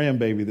got a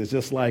grandbaby that's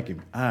just like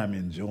him. I'm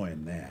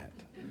enjoying that.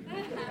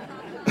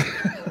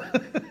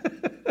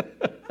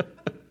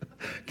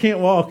 Can't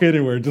walk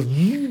anywhere, just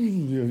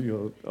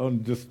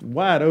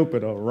wide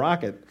open, a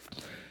rocket.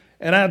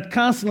 And I'd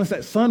constantly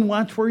say, son,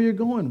 watch where you're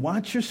going.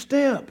 Watch your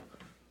step.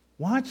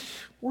 Watch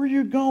where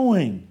you're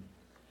going.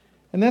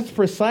 And that's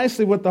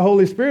precisely what the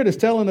Holy Spirit is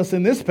telling us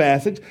in this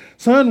passage.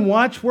 Son,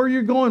 watch where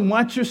you're going.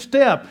 Watch your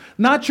step.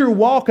 Not your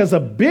walk as a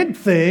big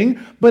thing,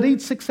 but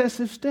each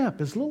successive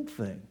step is a little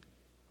thing.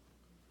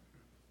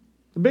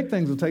 The big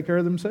things will take care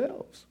of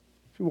themselves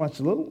if you watch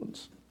the little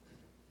ones.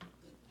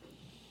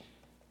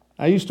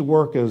 I used to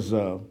work as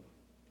for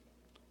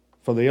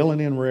the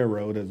L&N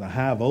Railroad as a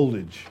high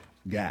voltage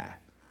guy,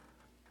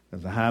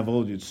 as a high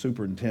voltage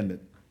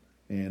superintendent.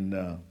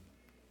 And,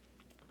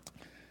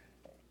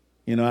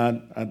 you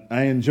know,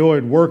 I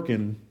enjoyed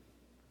working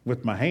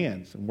with my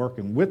hands and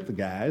working with the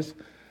guys.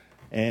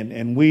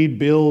 And we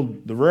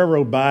build, the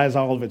railroad buys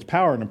all of its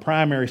power in the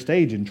primary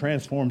stage and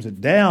transforms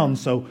it down.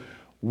 So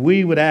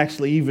we would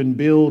actually even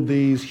build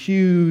these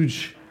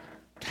huge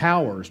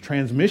towers,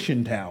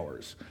 transmission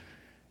towers.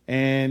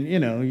 And, you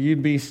know,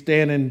 you'd be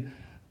standing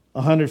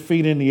 100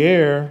 feet in the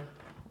air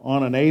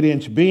on an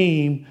 8-inch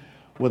beam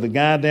with a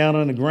guy down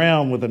on the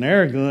ground with an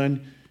air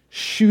gun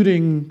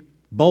shooting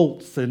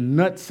bolts and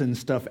nuts and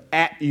stuff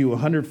at you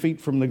 100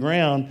 feet from the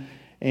ground.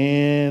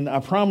 And I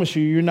promise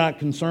you, you're not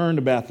concerned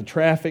about the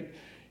traffic.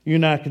 You're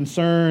not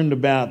concerned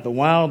about the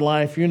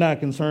wildlife. You're not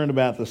concerned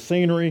about the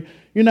scenery.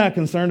 You're not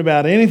concerned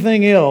about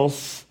anything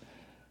else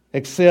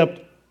except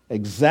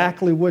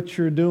exactly what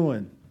you're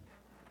doing.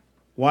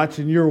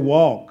 Watching your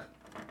walk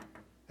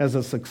as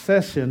a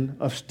succession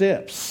of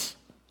steps.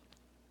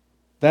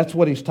 That's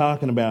what he's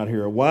talking about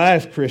here. A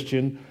wise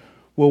Christian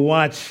will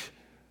watch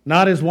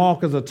not his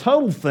walk as a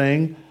total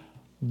thing,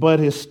 but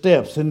his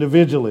steps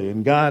individually.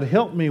 And God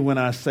help me when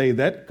I say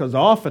that, because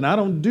often I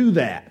don't do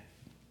that.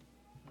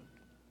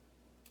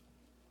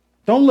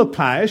 Don't look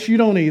pious. You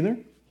don't either.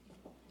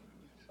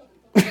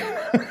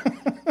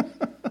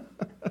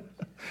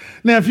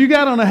 Now, if you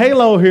got on a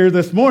halo here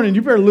this morning,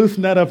 you better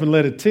loosen that up and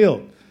let it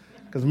tilt.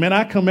 Because, man,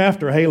 I come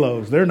after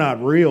halos. They're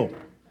not real.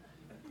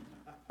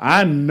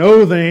 I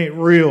know they ain't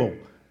real.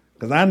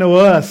 Because I know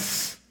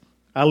us.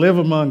 I live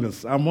among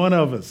us. I'm one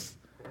of us.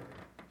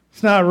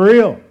 It's not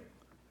real.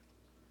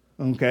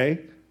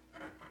 Okay?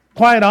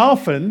 Quite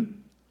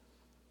often,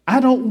 I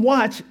don't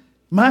watch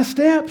my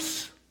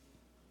steps.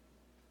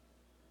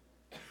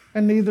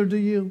 And neither do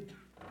you.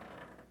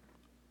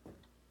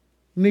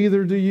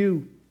 Neither do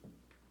you.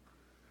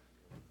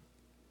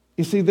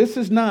 You see, this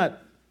is not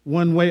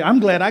one way. I'm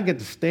glad I get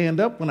to stand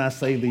up when I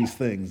say these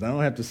things. I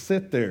don't have to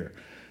sit there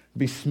and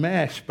be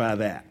smashed by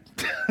that.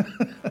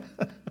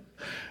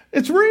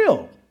 It's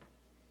real.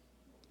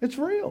 It's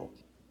real.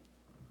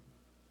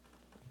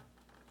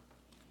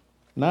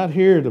 Not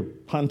here to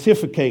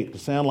pontificate, to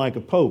sound like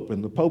a pope,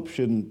 and the pope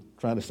shouldn't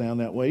try to sound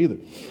that way either.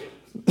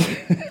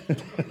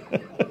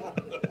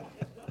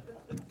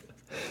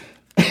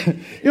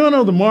 You don't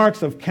know the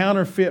marks of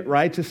counterfeit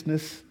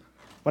righteousness,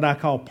 what I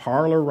call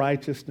parlor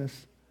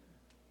righteousness?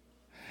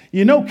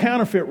 You know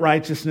counterfeit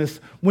righteousness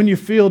when you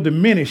feel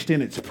diminished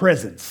in its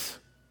presence.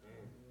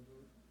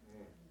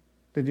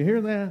 Did you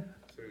hear that?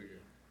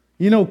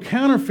 You know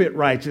counterfeit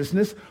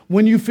righteousness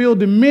when you feel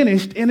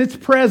diminished in its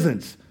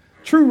presence.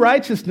 True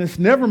righteousness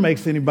never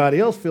makes anybody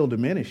else feel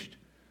diminished,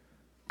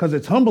 because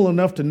it's humble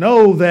enough to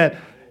know that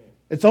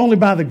it's only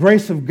by the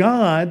grace of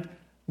God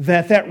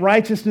that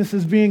righteousness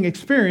is being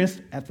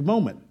experienced at the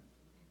moment.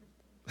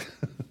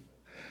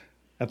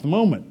 At the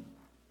moment.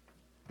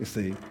 You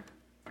see,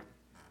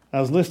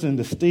 I was listening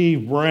to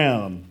Steve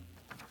Brown,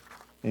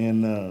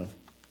 and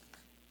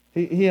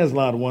he has a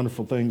lot of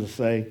wonderful things to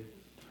say.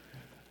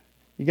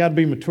 You got to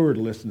be mature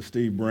to listen to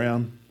Steve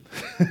Brown.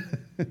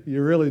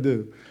 You really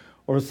do.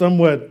 Or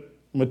somewhat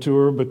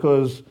mature,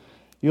 because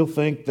you'll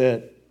think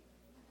that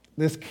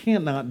this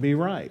cannot be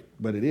right,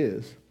 but it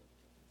is.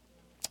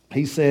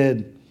 He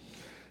said,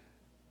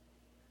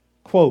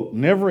 quote,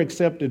 "Never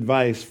accept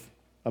advice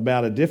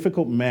about a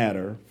difficult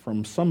matter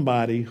from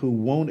somebody who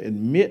won't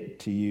admit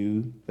to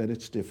you that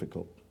it's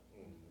difficult."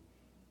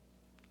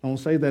 I won't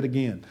say that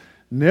again.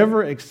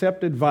 Never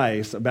accept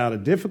advice about a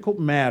difficult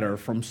matter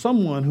from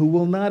someone who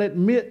will not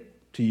admit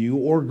to you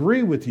or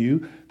agree with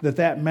you that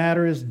that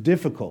matter is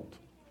difficult.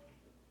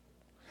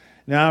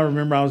 Now, I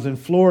remember I was in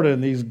Florida,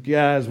 and these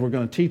guys were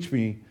going to teach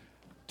me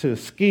to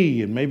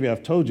ski, and maybe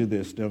I've told you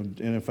this, and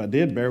if I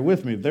did, bear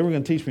with me. They were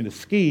going to teach me to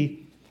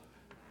ski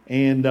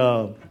and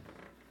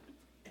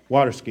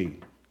water ski,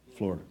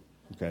 Florida.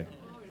 Okay,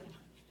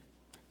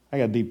 I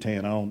got a deep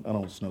tan. I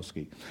don't snow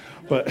ski,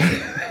 but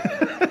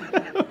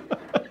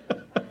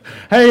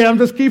hey, I'm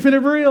just keeping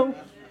it real.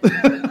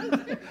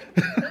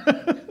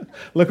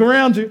 Look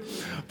around you,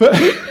 but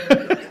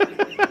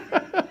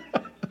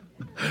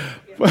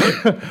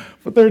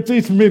they're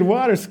teaching me to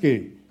water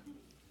ski,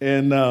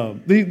 and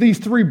these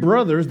three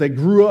brothers, they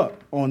grew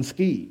up on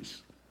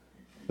skis.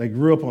 They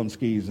grew up on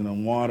skis and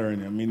on water,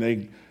 and I mean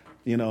they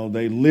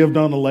lived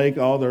on the lake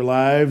all their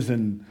lives,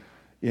 and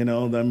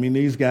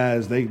these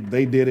guys, they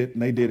did it,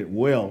 and they did it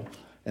well.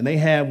 And they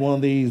had one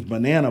of these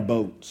banana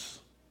boats.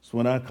 That's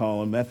what I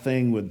call them. That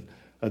thing with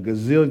a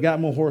gazillion, got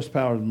more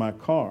horsepower than my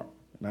car.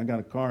 And I got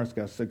a car that's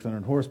got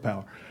 600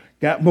 horsepower.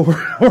 Got more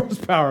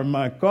horsepower in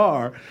my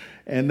car,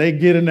 and they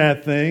get in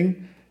that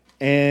thing,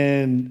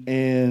 and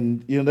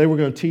they were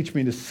going to teach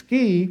me to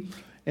ski.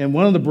 And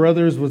one of the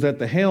brothers was at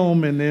the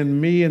helm, and then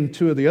me and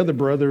two of the other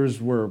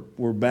brothers were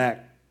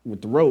back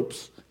with the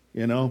ropes,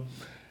 and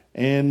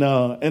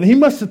he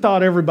must have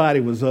thought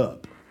everybody was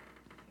up.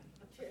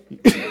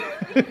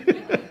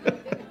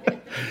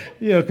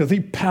 Because he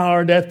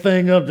powered that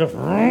thing up, just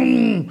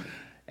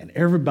and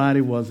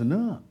everybody wasn't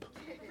up.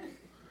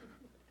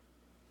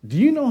 Do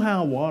you know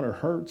how water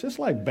hurts? It's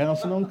like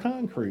bouncing on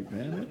concrete,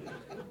 man.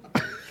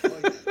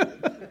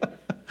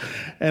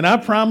 And I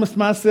promised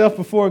myself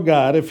before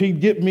God, if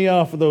he'd get me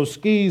off of those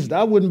skis,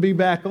 I wouldn't be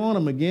back on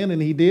them again,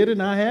 and he did,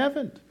 and I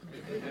haven't.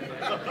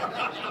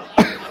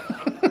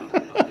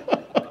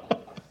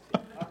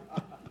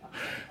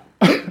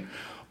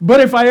 But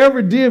if I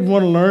ever did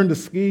want to learn to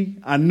ski,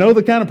 I know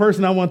the kind of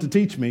person I want to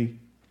teach me.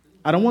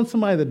 I don't want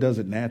somebody that does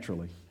it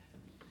naturally.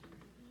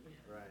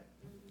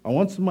 I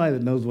want somebody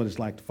that knows what it's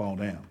like to fall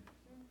down,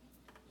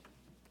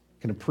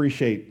 can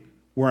appreciate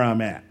where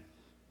I'm at,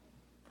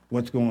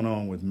 what's going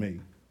on with me.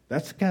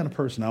 That's the kind of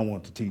person I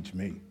want to teach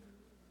me.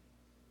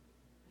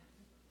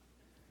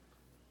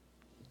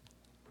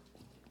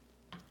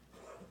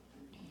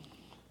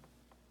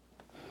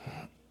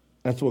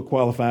 That's what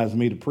qualifies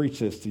me to preach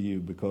this to you,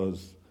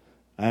 because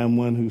I am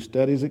one who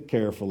studies it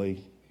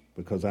carefully,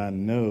 because I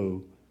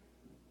know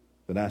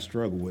that I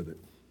struggle with it.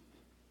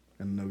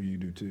 And I know you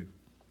do too.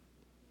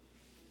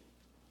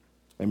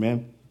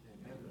 Amen?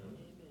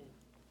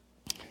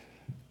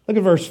 Look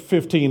at verse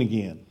 15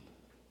 again.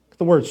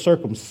 The word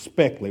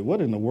circumspectly.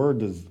 What in the world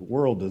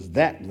does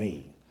that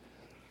mean?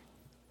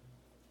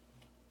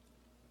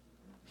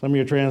 Some of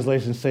your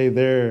translations say,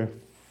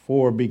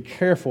 therefore, be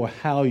careful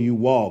how you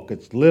walk.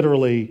 It's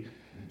literally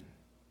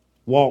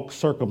walk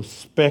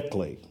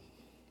circumspectly.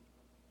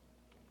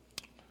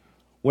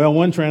 Well,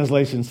 one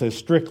translation says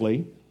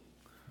strictly.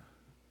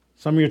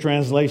 Some of your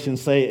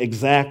translations say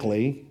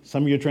exactly.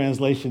 Some of your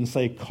translations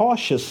say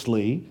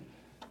cautiously.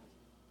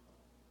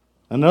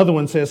 Another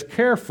one says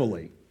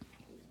carefully.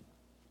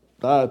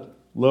 I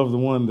love the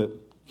one that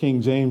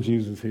King James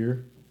uses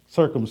here,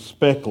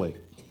 circumspectly.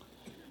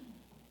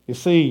 You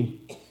see,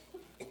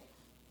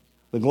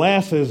 the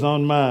glasses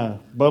on my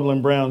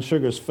bubbling brown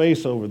sugar's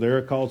face over there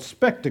are called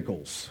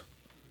spectacles.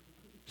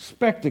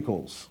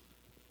 Spectacles.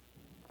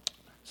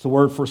 It's the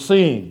word for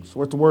seeing. It's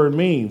what the word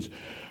means.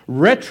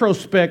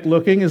 Retrospect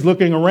looking is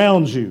looking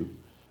around you.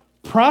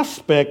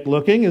 Prospect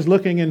looking is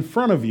looking in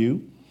front of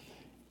you.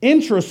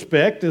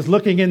 Introspect is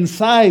looking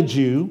inside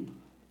you.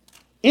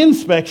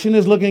 Inspection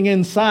is looking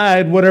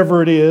inside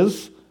whatever it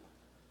is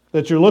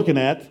that you're looking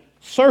at.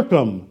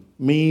 Circum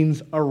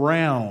means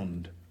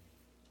around.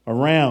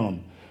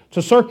 Around.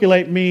 To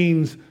circulate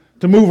means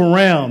to move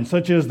around,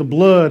 such as the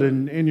blood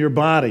in your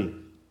body,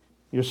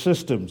 your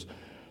systems.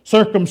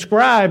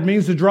 Circumscribe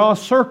means to draw a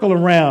circle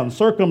around.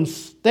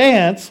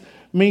 Circumstance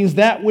means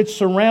that which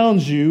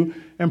surrounds you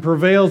and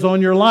prevails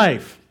on your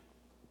life.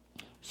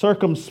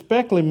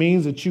 Circumspectly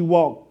means that you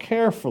walk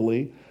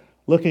carefully,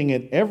 looking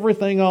at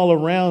everything all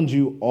around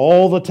you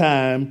all the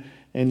time,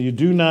 and you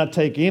do not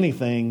take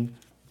anything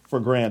for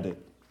granted.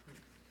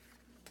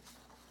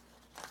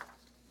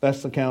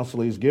 That's the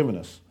counsel he's given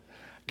us.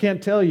 I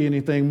can't tell you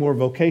anything more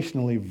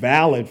vocationally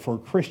valid for a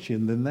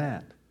Christian than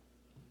that.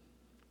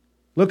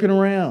 Looking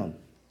around.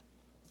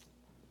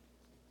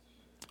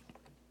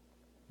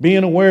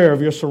 Being aware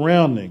of your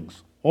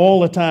surroundings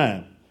all the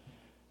time.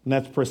 And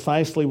that's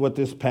precisely what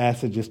this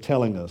passage is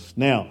telling us.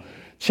 Now,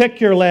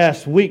 check your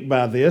last week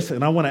by this,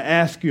 and I want to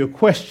ask you a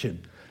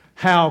question.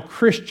 How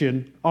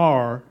Christian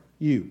are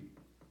you?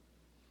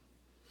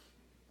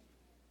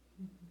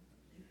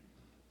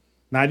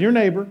 Not your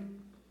neighbor,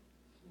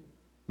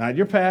 not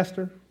your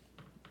pastor,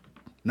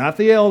 not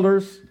the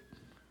elders,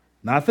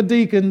 not the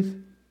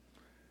deacons.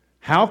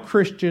 How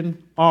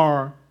Christian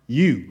are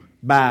you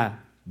by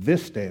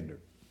this standard?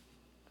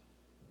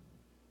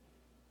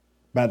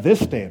 By this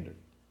standard.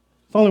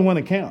 It's the only one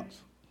that counts.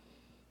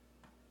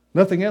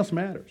 Nothing else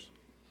matters.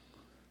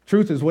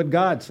 Truth is what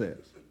God says.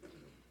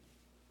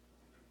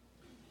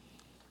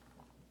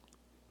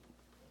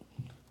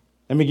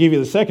 Let me give you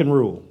the second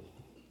rule.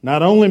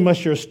 Not only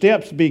must your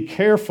steps be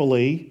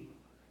carefully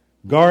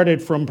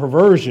guarded from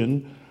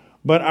perversion,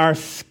 but our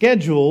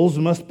schedules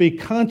must be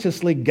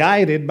consciously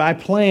guided by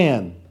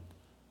plan.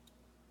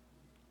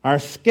 Our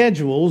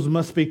schedules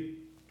must be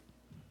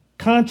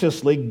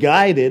consciously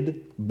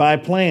guided by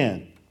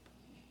plan.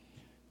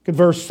 Look at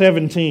verse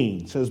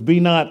 17. It says, be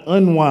not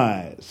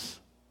unwise.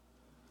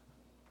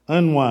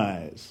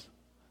 Unwise.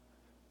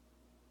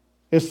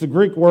 It's the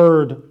Greek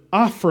word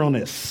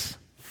aphronis.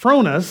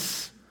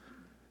 Phronis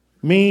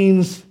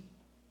means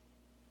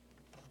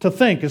to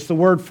think. It's the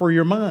word for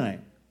your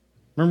mind.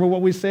 Remember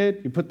what we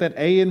said? You put that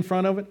A in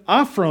front of it.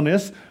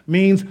 Aphronis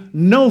means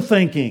no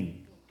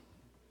thinking.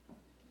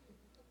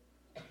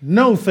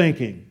 No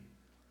thinking.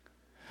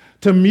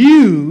 To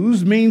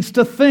muse means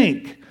to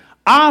think.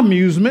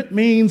 Amusement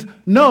means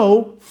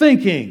no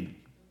thinking.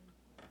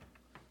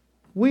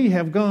 We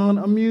have gone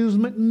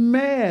amusement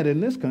mad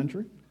in this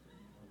country.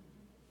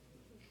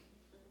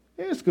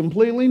 It's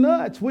completely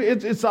nuts.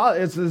 It's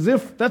as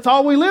if that's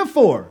all we live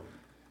for.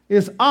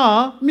 It's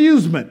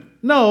amusement,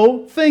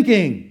 no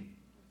thinking.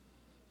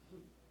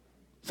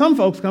 Some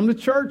folks come to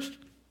church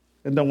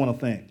and don't want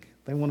to think.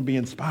 They want to be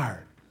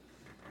inspired.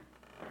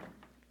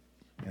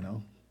 You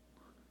know,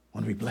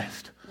 want to be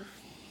blessed.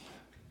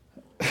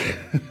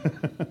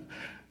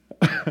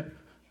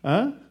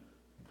 Huh?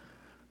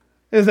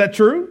 Is that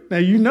true? Now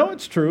you know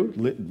it's true.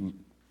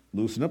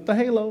 Loosen up the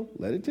halo.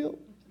 Let it tilt.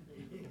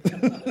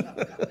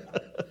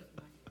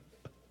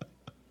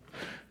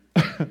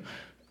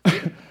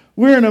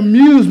 We're an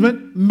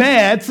amusement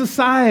mad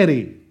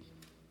society.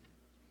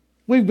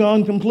 We've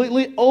gone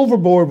completely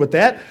overboard with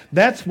that.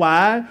 That's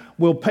why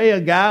we'll pay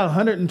a guy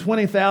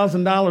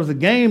 $120,000 a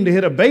game to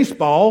hit a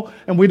baseball,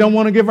 and we don't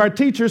want to give our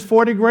teachers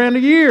 $40,000 a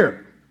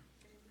year.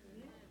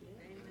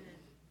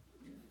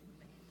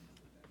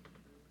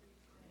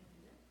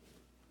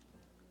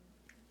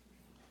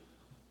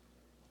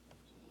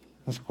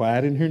 It's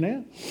quiet in here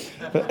now.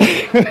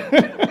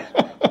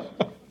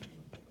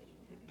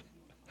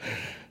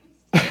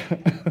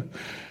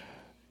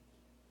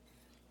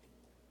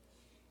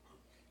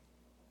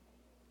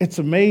 It's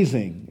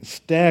amazing,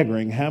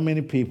 staggering how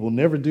many people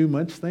never do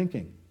much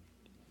thinking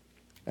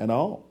at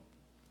all.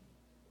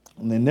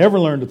 And they never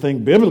learn to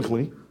think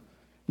biblically.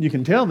 You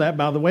can tell that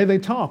by the way they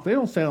talk. They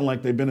don't sound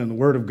like they've been in the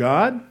Word of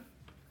God.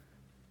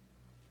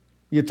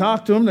 You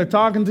talk to them, they're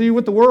talking to you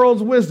with the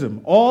world's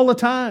wisdom all the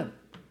time.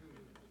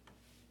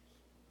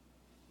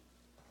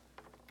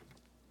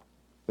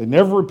 They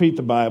never repeat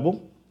the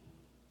Bible.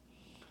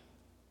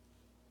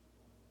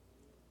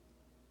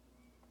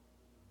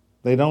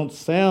 They don't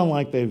sound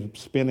like they've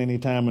spent any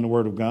time in the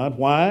Word of God.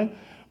 Why?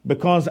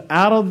 Because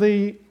out of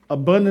the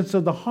abundance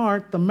of the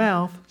heart, the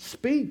mouth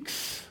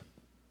speaks.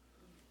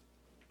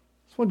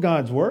 That's what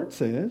God's Word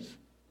says.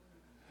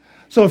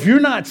 So if you're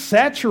not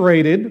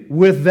saturated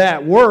with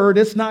that Word,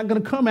 it's not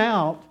going to come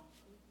out.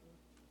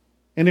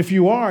 And if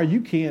you are,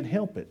 you can't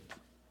help it.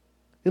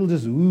 It'll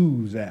just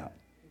ooze out.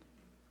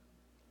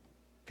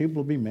 People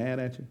will be mad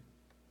at you.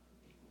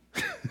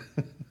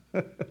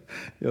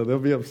 They'll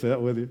be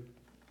upset with you.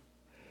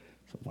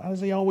 So why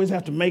does he always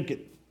have to make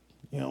it,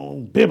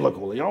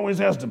 biblical? He always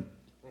has to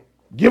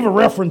give a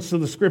reference to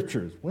the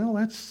Scriptures.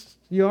 Well,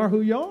 you are who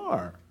you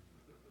are.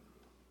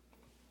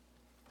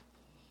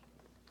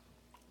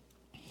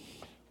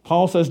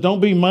 Paul says,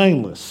 don't be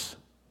mindless.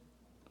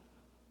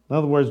 In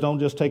other words, don't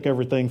just take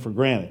everything for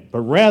granted,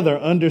 but rather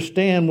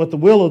understand what the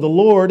will of the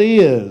Lord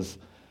is.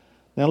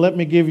 Now, let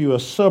me give you a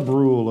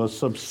sub-rule, a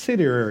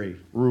subsidiary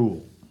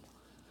rule.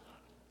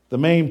 The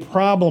main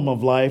problem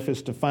of life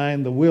is to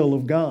find the will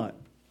of God.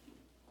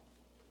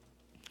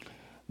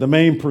 The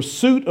main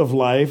pursuit of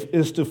life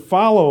is to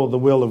follow the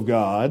will of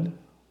God.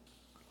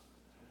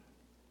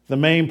 The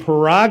main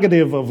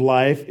prerogative of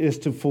life is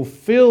to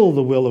fulfill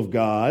the will of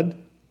God.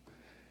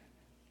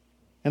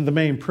 And the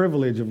main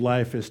privilege of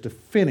life is to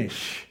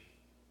finish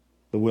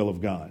the will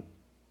of God.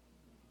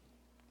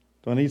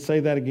 Do I need to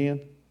say that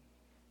again?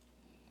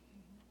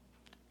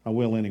 I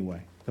will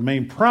anyway. The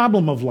main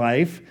problem of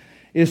life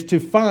is to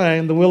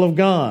find the will of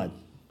God.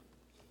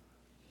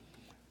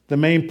 The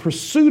main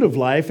pursuit of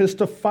life is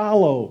to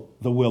follow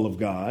the will of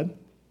God.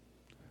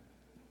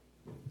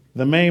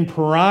 The main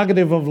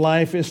prerogative of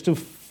life is to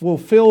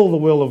fulfill the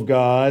will of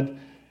God.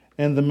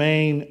 And the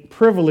main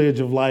privilege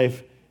of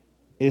life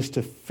is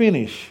to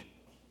finish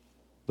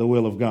the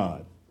will of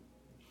God.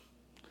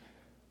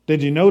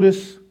 Did you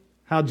notice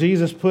how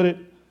Jesus put it?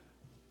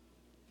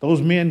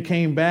 Those men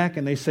came back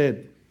and they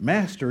said,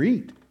 Master,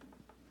 eat.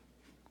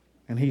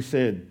 And he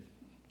said,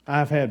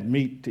 I've had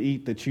meat to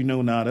eat that you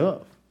know not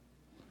of.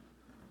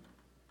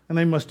 And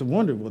they must have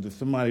wondered, well, did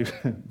somebody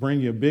bring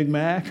you a Big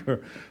Mac?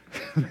 Or,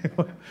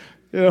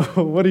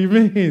 what do you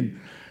mean?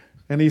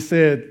 And he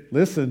said,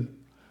 listen,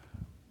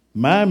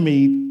 my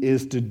meat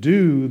is to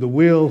do the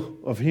will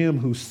of him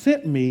who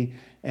sent me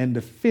and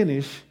to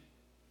finish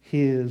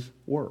his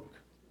work.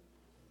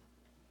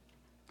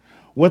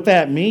 What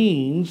that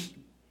means,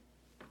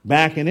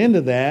 backing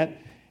into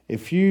that,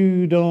 if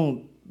you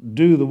don't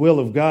do the will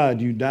of God,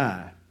 you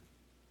die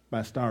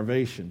by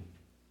starvation.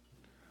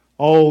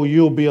 Oh,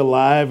 you'll be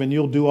alive and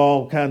you'll do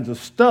all kinds of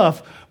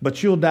stuff,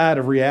 but you'll die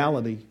to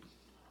reality.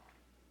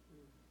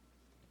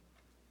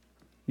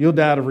 You'll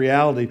die to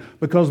reality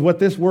because what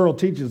this world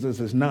teaches us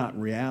is not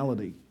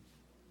reality.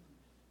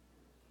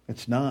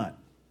 It's not.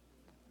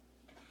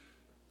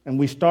 And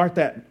we start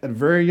that at a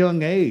very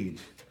young age.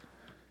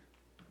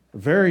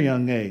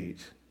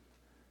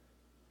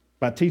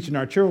 By teaching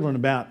our children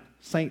about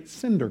St.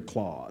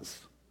 Sinterklaas.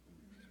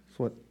 That's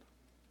what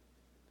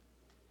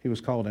he was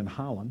called in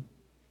Holland.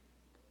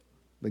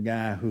 The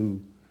guy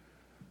who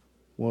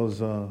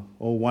was an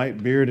old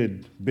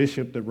white-bearded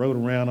bishop that rode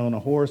around on a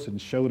horse and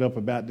showed up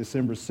about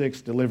December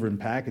 6th delivering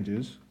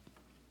packages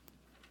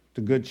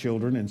to good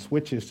children and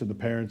switches to the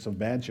parents of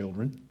bad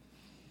children.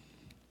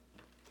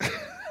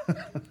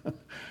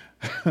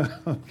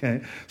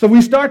 Okay, so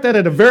we start that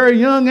at a very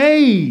young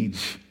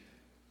age,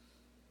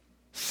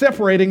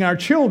 separating our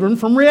children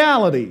from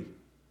reality.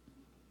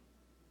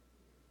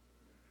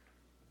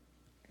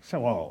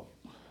 So, oh,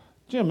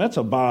 Jim, that's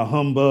a bah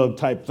humbug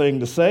type thing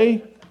to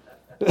say.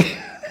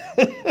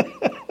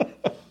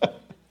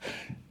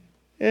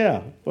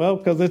 Yeah, well,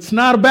 because it's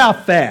not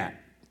about that.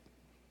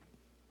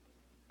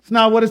 It's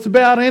not what it's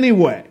about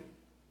anyway.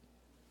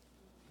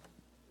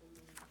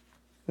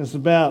 It's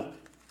about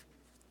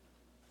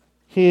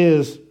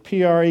his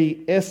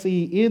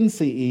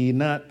Presence,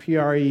 not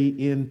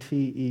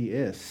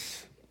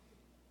Prentes.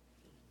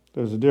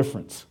 There's a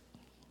difference.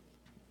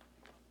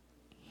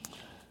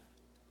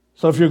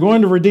 So if you're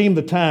going to redeem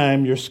the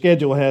time, your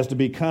schedule has to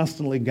be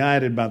constantly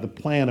guided by the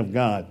plan of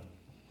God.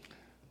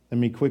 Let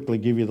me quickly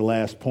give you the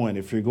last point.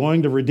 If you're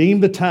going to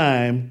redeem the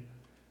time,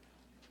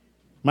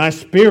 my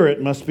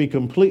spirit must be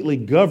completely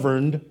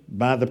governed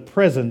by the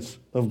presence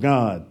of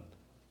God.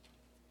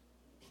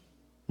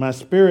 My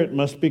spirit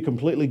must be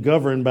completely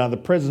governed by the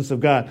presence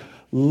of God.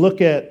 Look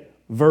at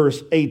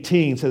verse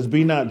 18. It says,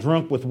 be not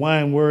drunk with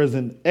wine whereas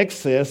in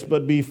excess,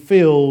 but be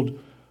filled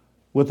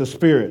with the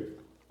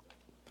Spirit.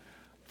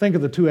 Think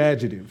of the two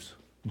adjectives,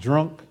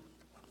 drunk,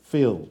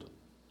 filled.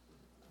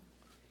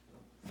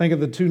 Think of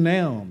the two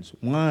nouns,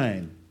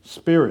 wine,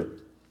 spirit.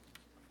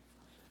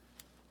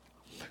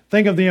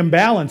 Think of the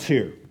imbalance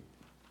here.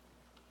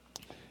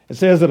 It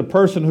says that a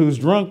person who's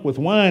drunk with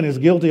wine is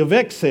guilty of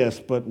excess,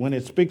 but when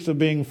it speaks of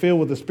being filled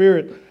with the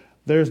Spirit,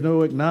 there's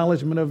no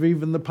acknowledgement of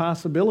even the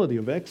possibility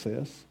of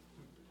excess.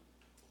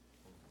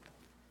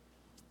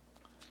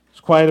 It's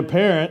quite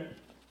apparent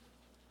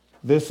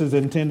this is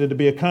intended to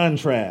be a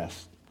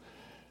contrast.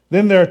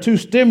 Then there are two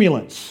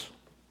stimulants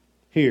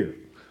here.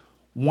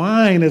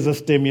 Wine is a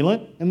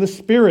stimulant, and the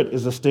Spirit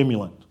is a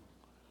stimulant.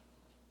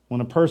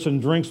 When a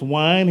person drinks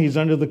wine, he's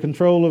under the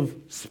control of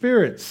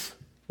spirits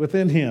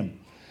within him.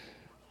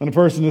 When a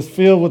person is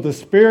filled with the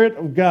Spirit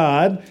of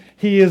God,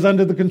 he is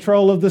under the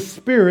control of the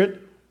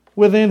Spirit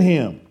within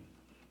him.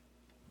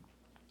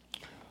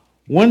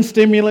 One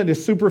stimulant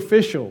is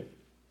superficial.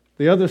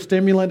 The other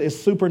stimulant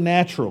is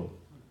supernatural.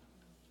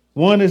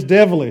 One is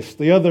devilish,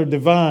 the other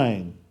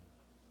divine.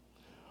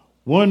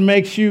 One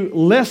makes you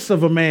less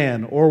of a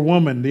man or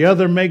woman. The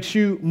other makes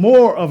you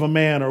more of a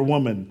man or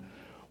woman.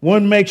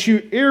 One makes you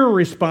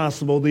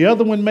irresponsible. The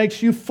other one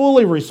makes you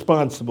fully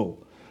responsible.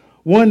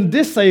 One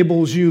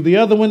disables you. The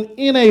other one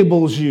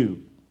enables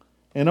you.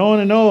 And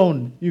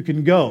on you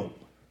can go.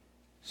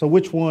 So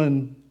which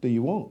one do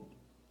you want?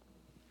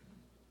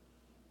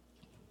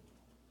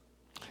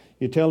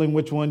 You tell him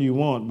which one you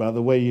want by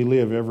the way you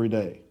live every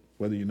day,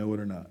 whether you know it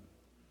or not.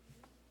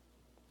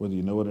 Whether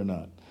you know it or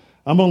not.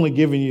 I'm only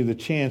giving you the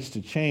chance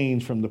to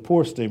change from the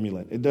poor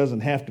stimulant. It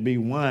doesn't have to be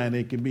wine.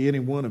 It can be any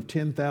one of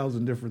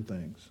 10,000 different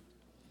things.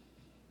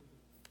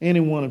 Any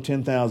one of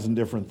 10,000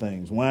 different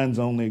things. Wine's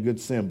only a good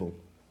symbol.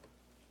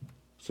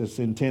 So it's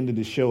intended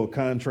to show a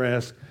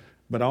contrast,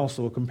 but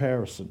also a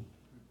comparison.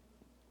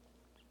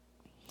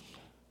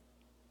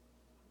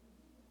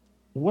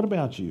 What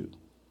about you?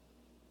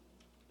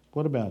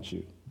 What about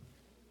you?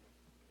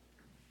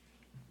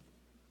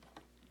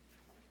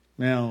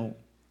 Now,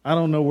 I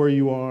don't know where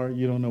you are.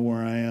 You don't know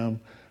where I am.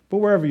 But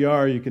wherever you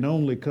are, you can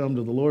only come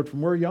to the Lord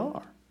from where you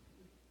are.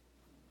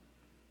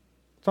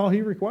 That's all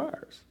He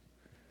requires.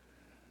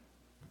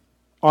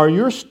 Are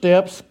your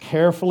steps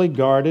carefully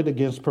guarded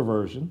against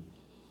perversion?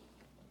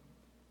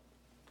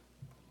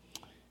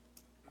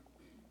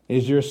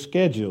 Is your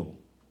schedule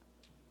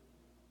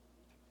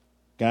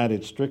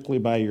guided strictly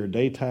by your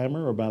day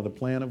timer or by the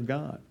plan of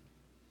God?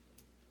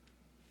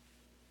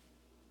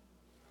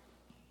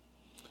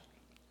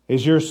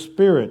 Is your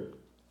spirit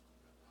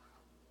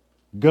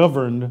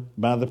governed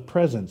by the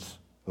presence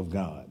of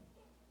God?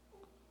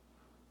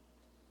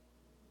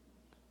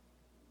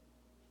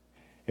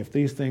 If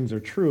these things are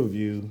true of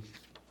you,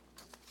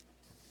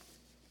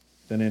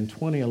 then in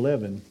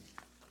 2011,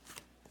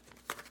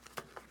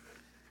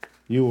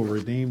 you will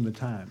redeem the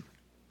time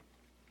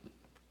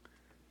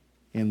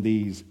in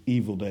these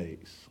evil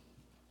days.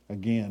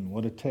 Again,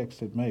 what a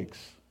text it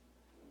makes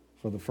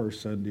for the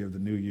first Sunday of the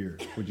new year.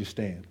 Would you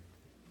stand?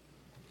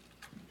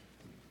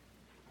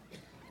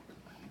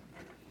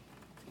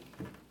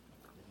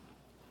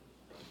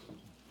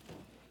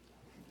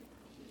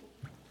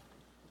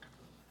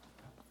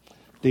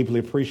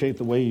 Deeply appreciate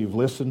the way you've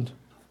listened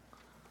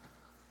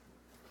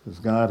as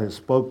God has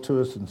spoke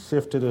to us and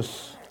sifted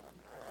us.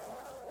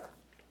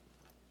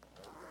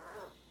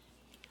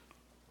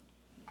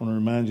 I want to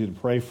remind you to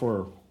pray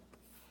for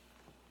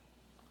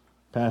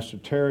Pastor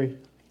Terry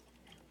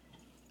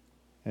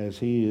as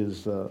he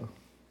is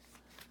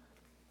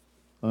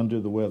under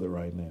the weather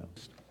right now.